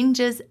 It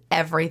changes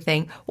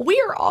everything.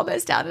 We are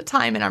almost out of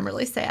time, and I'm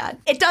really sad.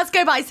 It does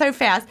go by so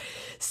fast.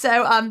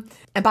 So,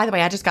 and by the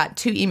way, I just got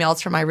 2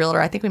 emails from my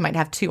realtor. I think we might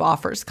have 2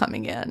 offers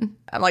coming in.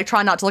 I'm like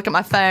trying not to look at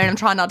my phone.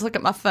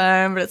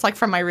 But it's like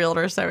from my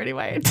realtor. So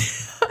anyway,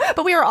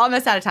 but we are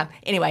almost out of time.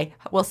 Anyway,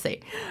 we'll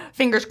see.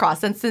 Fingers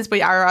crossed. And since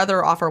our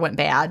other offer went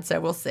bad, so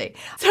we'll see.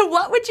 So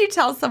what would you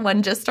tell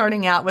someone just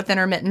starting out with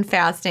intermittent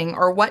fasting,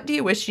 or what do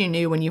you wish you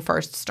knew when you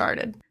first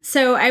started?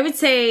 So I would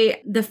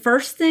say the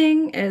first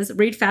thing is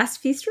read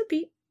Fast Feast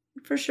Repeat.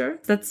 for sure.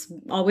 That's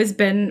always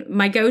been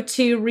my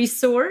go-to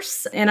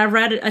resource. And I've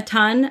read a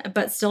ton,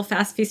 but still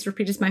Fast, Feast,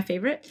 Repeat is my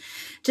favorite,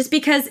 just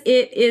because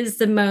it is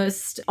the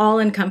most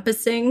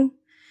all-encompassing.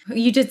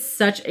 You did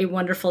such a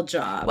wonderful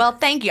job. Well,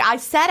 thank you. I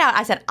said,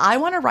 I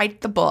want to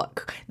write the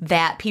book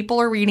that people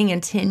are reading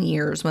in 10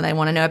 years when they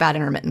want to know about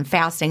intermittent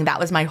fasting. That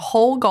was my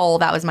whole goal.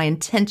 That was my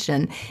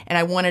intention. And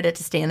I wanted it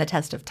to stand the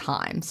test of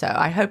time. So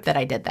I hope that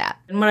I did that.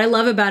 And what I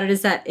love about it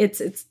is that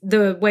it's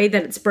the way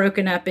that it's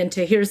broken up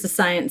into here's the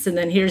science, and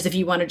then here's if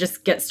you want to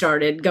just get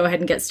started, go ahead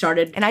and get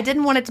started. And I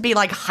didn't want it to be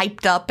like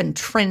hyped up and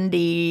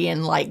trendy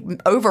and like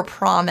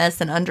overpromise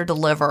and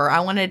underdeliver.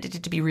 I wanted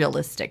it to be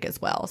realistic as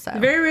well. So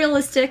very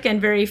realistic and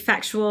very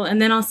factual,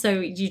 and then also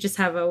you just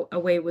have a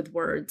way with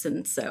words,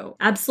 and so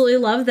absolutely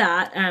love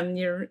that.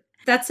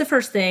 That's the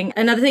first thing.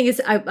 Another thing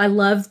is I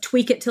love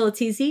tweak it till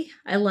it's easy.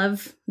 I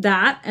love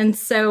that, and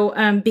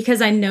so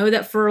because I know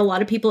that for a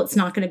lot of people it's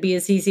not going to be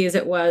as easy as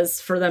it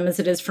was for them as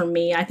it is for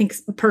me. I think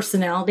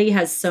personality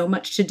has so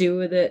much to do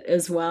with it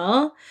as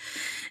well.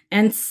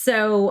 And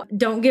so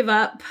don't give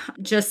up.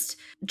 Just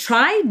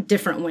try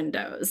different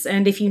windows.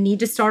 And if you need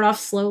to start off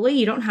slowly,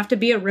 you don't have to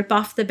be a rip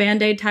off the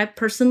Band-Aid type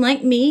person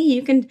like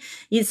me.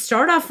 You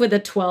start off with a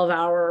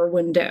 12-hour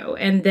window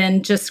and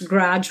then just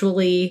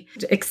gradually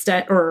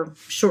extend or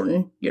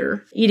shorten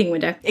your eating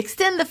window.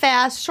 Extend the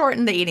fast,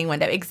 shorten the eating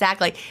window.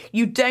 Exactly.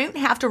 You don't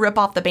have to rip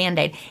off the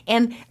Band-Aid.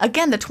 And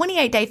again, the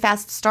 28-day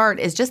fast start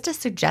is just a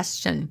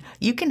suggestion.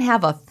 You can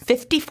have a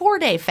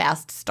 54-day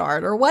fast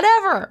start or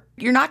whatever.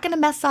 You're not going to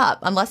mess up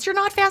unless you're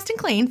not fasting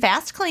clean.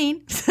 Fast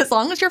clean. As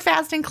long as you're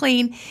fasting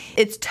clean,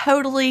 it's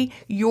totally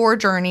your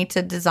journey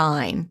to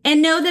design.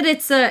 And know that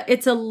it's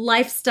a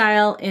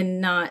lifestyle and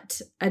not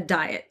a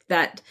diet.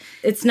 That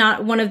it's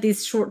not one of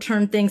these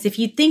short-term things. If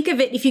you think of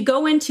it, if you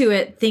go into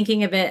it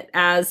thinking of it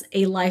as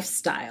a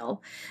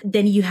lifestyle,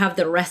 then you have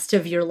the rest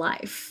of your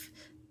life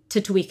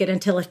to tweak it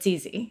until it's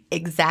easy.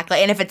 Exactly.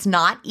 And if it's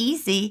not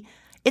easy,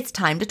 it's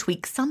time to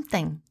tweak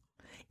something.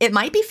 It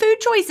might be food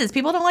choices.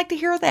 People don't like to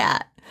hear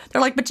that.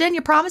 They're like, but Jen,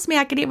 you promised me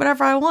I could eat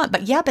whatever I want.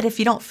 But yeah, but if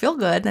you don't feel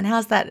good, then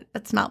how's that?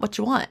 That's not what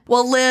you want.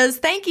 Well, Liz,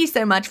 thank you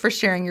so much for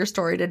sharing your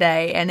story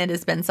today. And it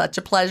has been such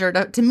a pleasure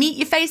to meet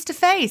you face to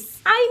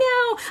face. I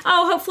know.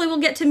 Oh, hopefully we'll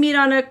get to meet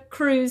on a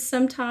cruise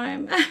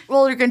sometime.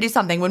 Well, we're going to do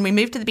something. When we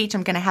move to the beach,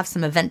 I'm going to have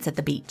some events at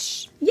the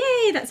beach.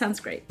 Yay, that sounds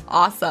great.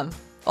 Awesome.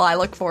 Well, I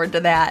look forward to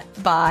that.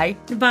 Bye.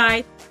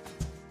 Bye.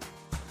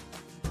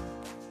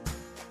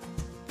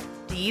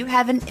 Do you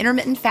have an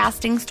intermittent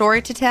fasting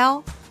story to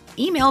tell?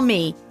 Email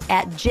me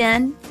at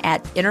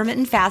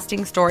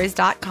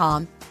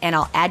jen@intermittentfastingstories.com and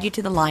I'll add you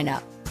to the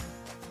lineup.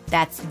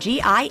 That's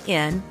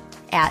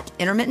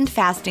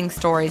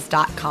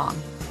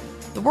GIN@intermittentfastingstories.com.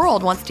 The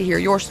world wants to hear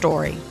your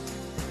story.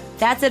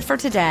 That's it for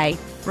today.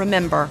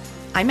 Remember,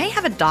 I may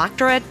have a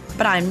doctorate,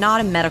 but I'm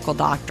not a medical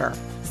doctor.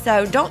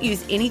 So don't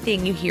use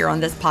anything you hear on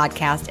this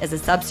podcast as a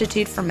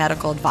substitute for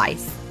medical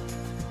advice.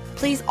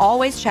 Please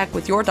always check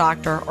with your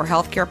doctor or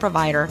healthcare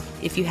provider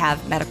if you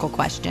have medical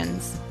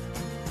questions.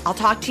 I'll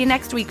talk to you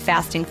next week,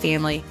 Fasting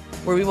Family,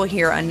 where we will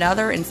hear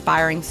another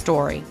inspiring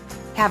story.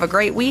 Have a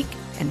great week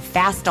and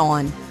fast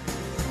on.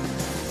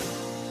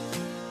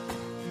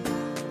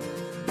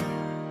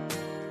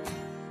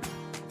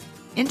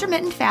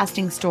 Intermittent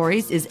Fasting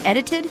Stories is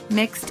edited,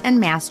 mixed, and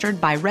mastered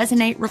by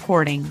Resonate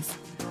Recordings.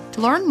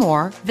 To learn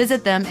more,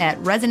 visit them at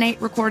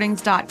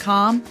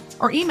resonaterecordings.com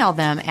or email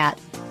them at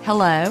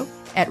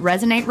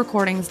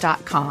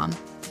hello@resonaterecordings.com.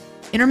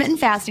 Intermittent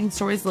Fasting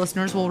Stories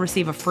listeners will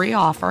receive a free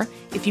offer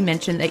if you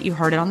mention that you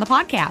heard it on the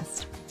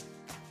podcast.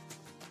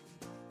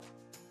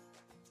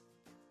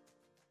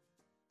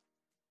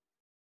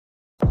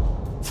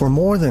 For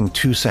more than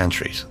 2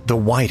 centuries, the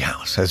White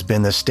House has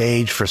been the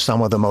stage for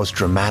some of the most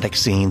dramatic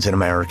scenes in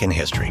American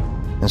history.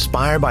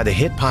 Inspired by the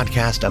hit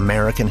podcast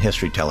American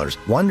History Tellers,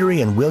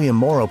 Wondery and William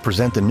Morrow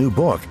present the new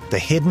book, The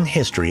Hidden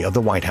History of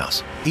the White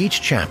House.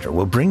 Each chapter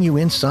will bring you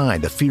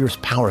inside the fierce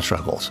power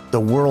struggles, the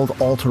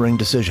world-altering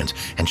decisions,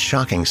 and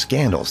shocking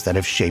scandals that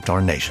have shaped our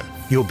nation.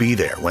 You'll be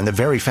there when the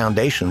very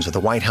foundations of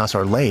the White House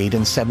are laid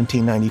in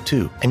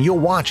 1792, and you'll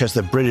watch as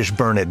the British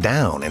burn it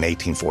down in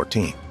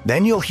 1814.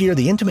 Then you'll hear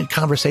the intimate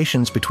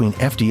conversations between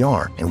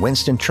FDR and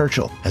Winston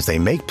Churchill as they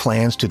make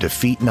plans to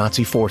defeat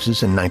Nazi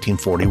forces in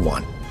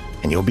 1941.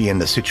 And you'll be in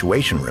the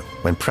Situation Room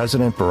when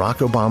President Barack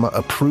Obama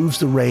approves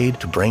the raid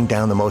to bring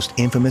down the most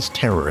infamous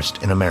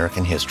terrorist in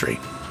American history.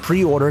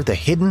 Pre-order The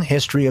Hidden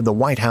History of the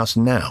White House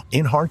now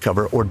in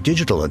hardcover or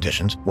digital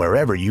editions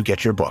wherever you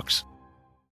get your books.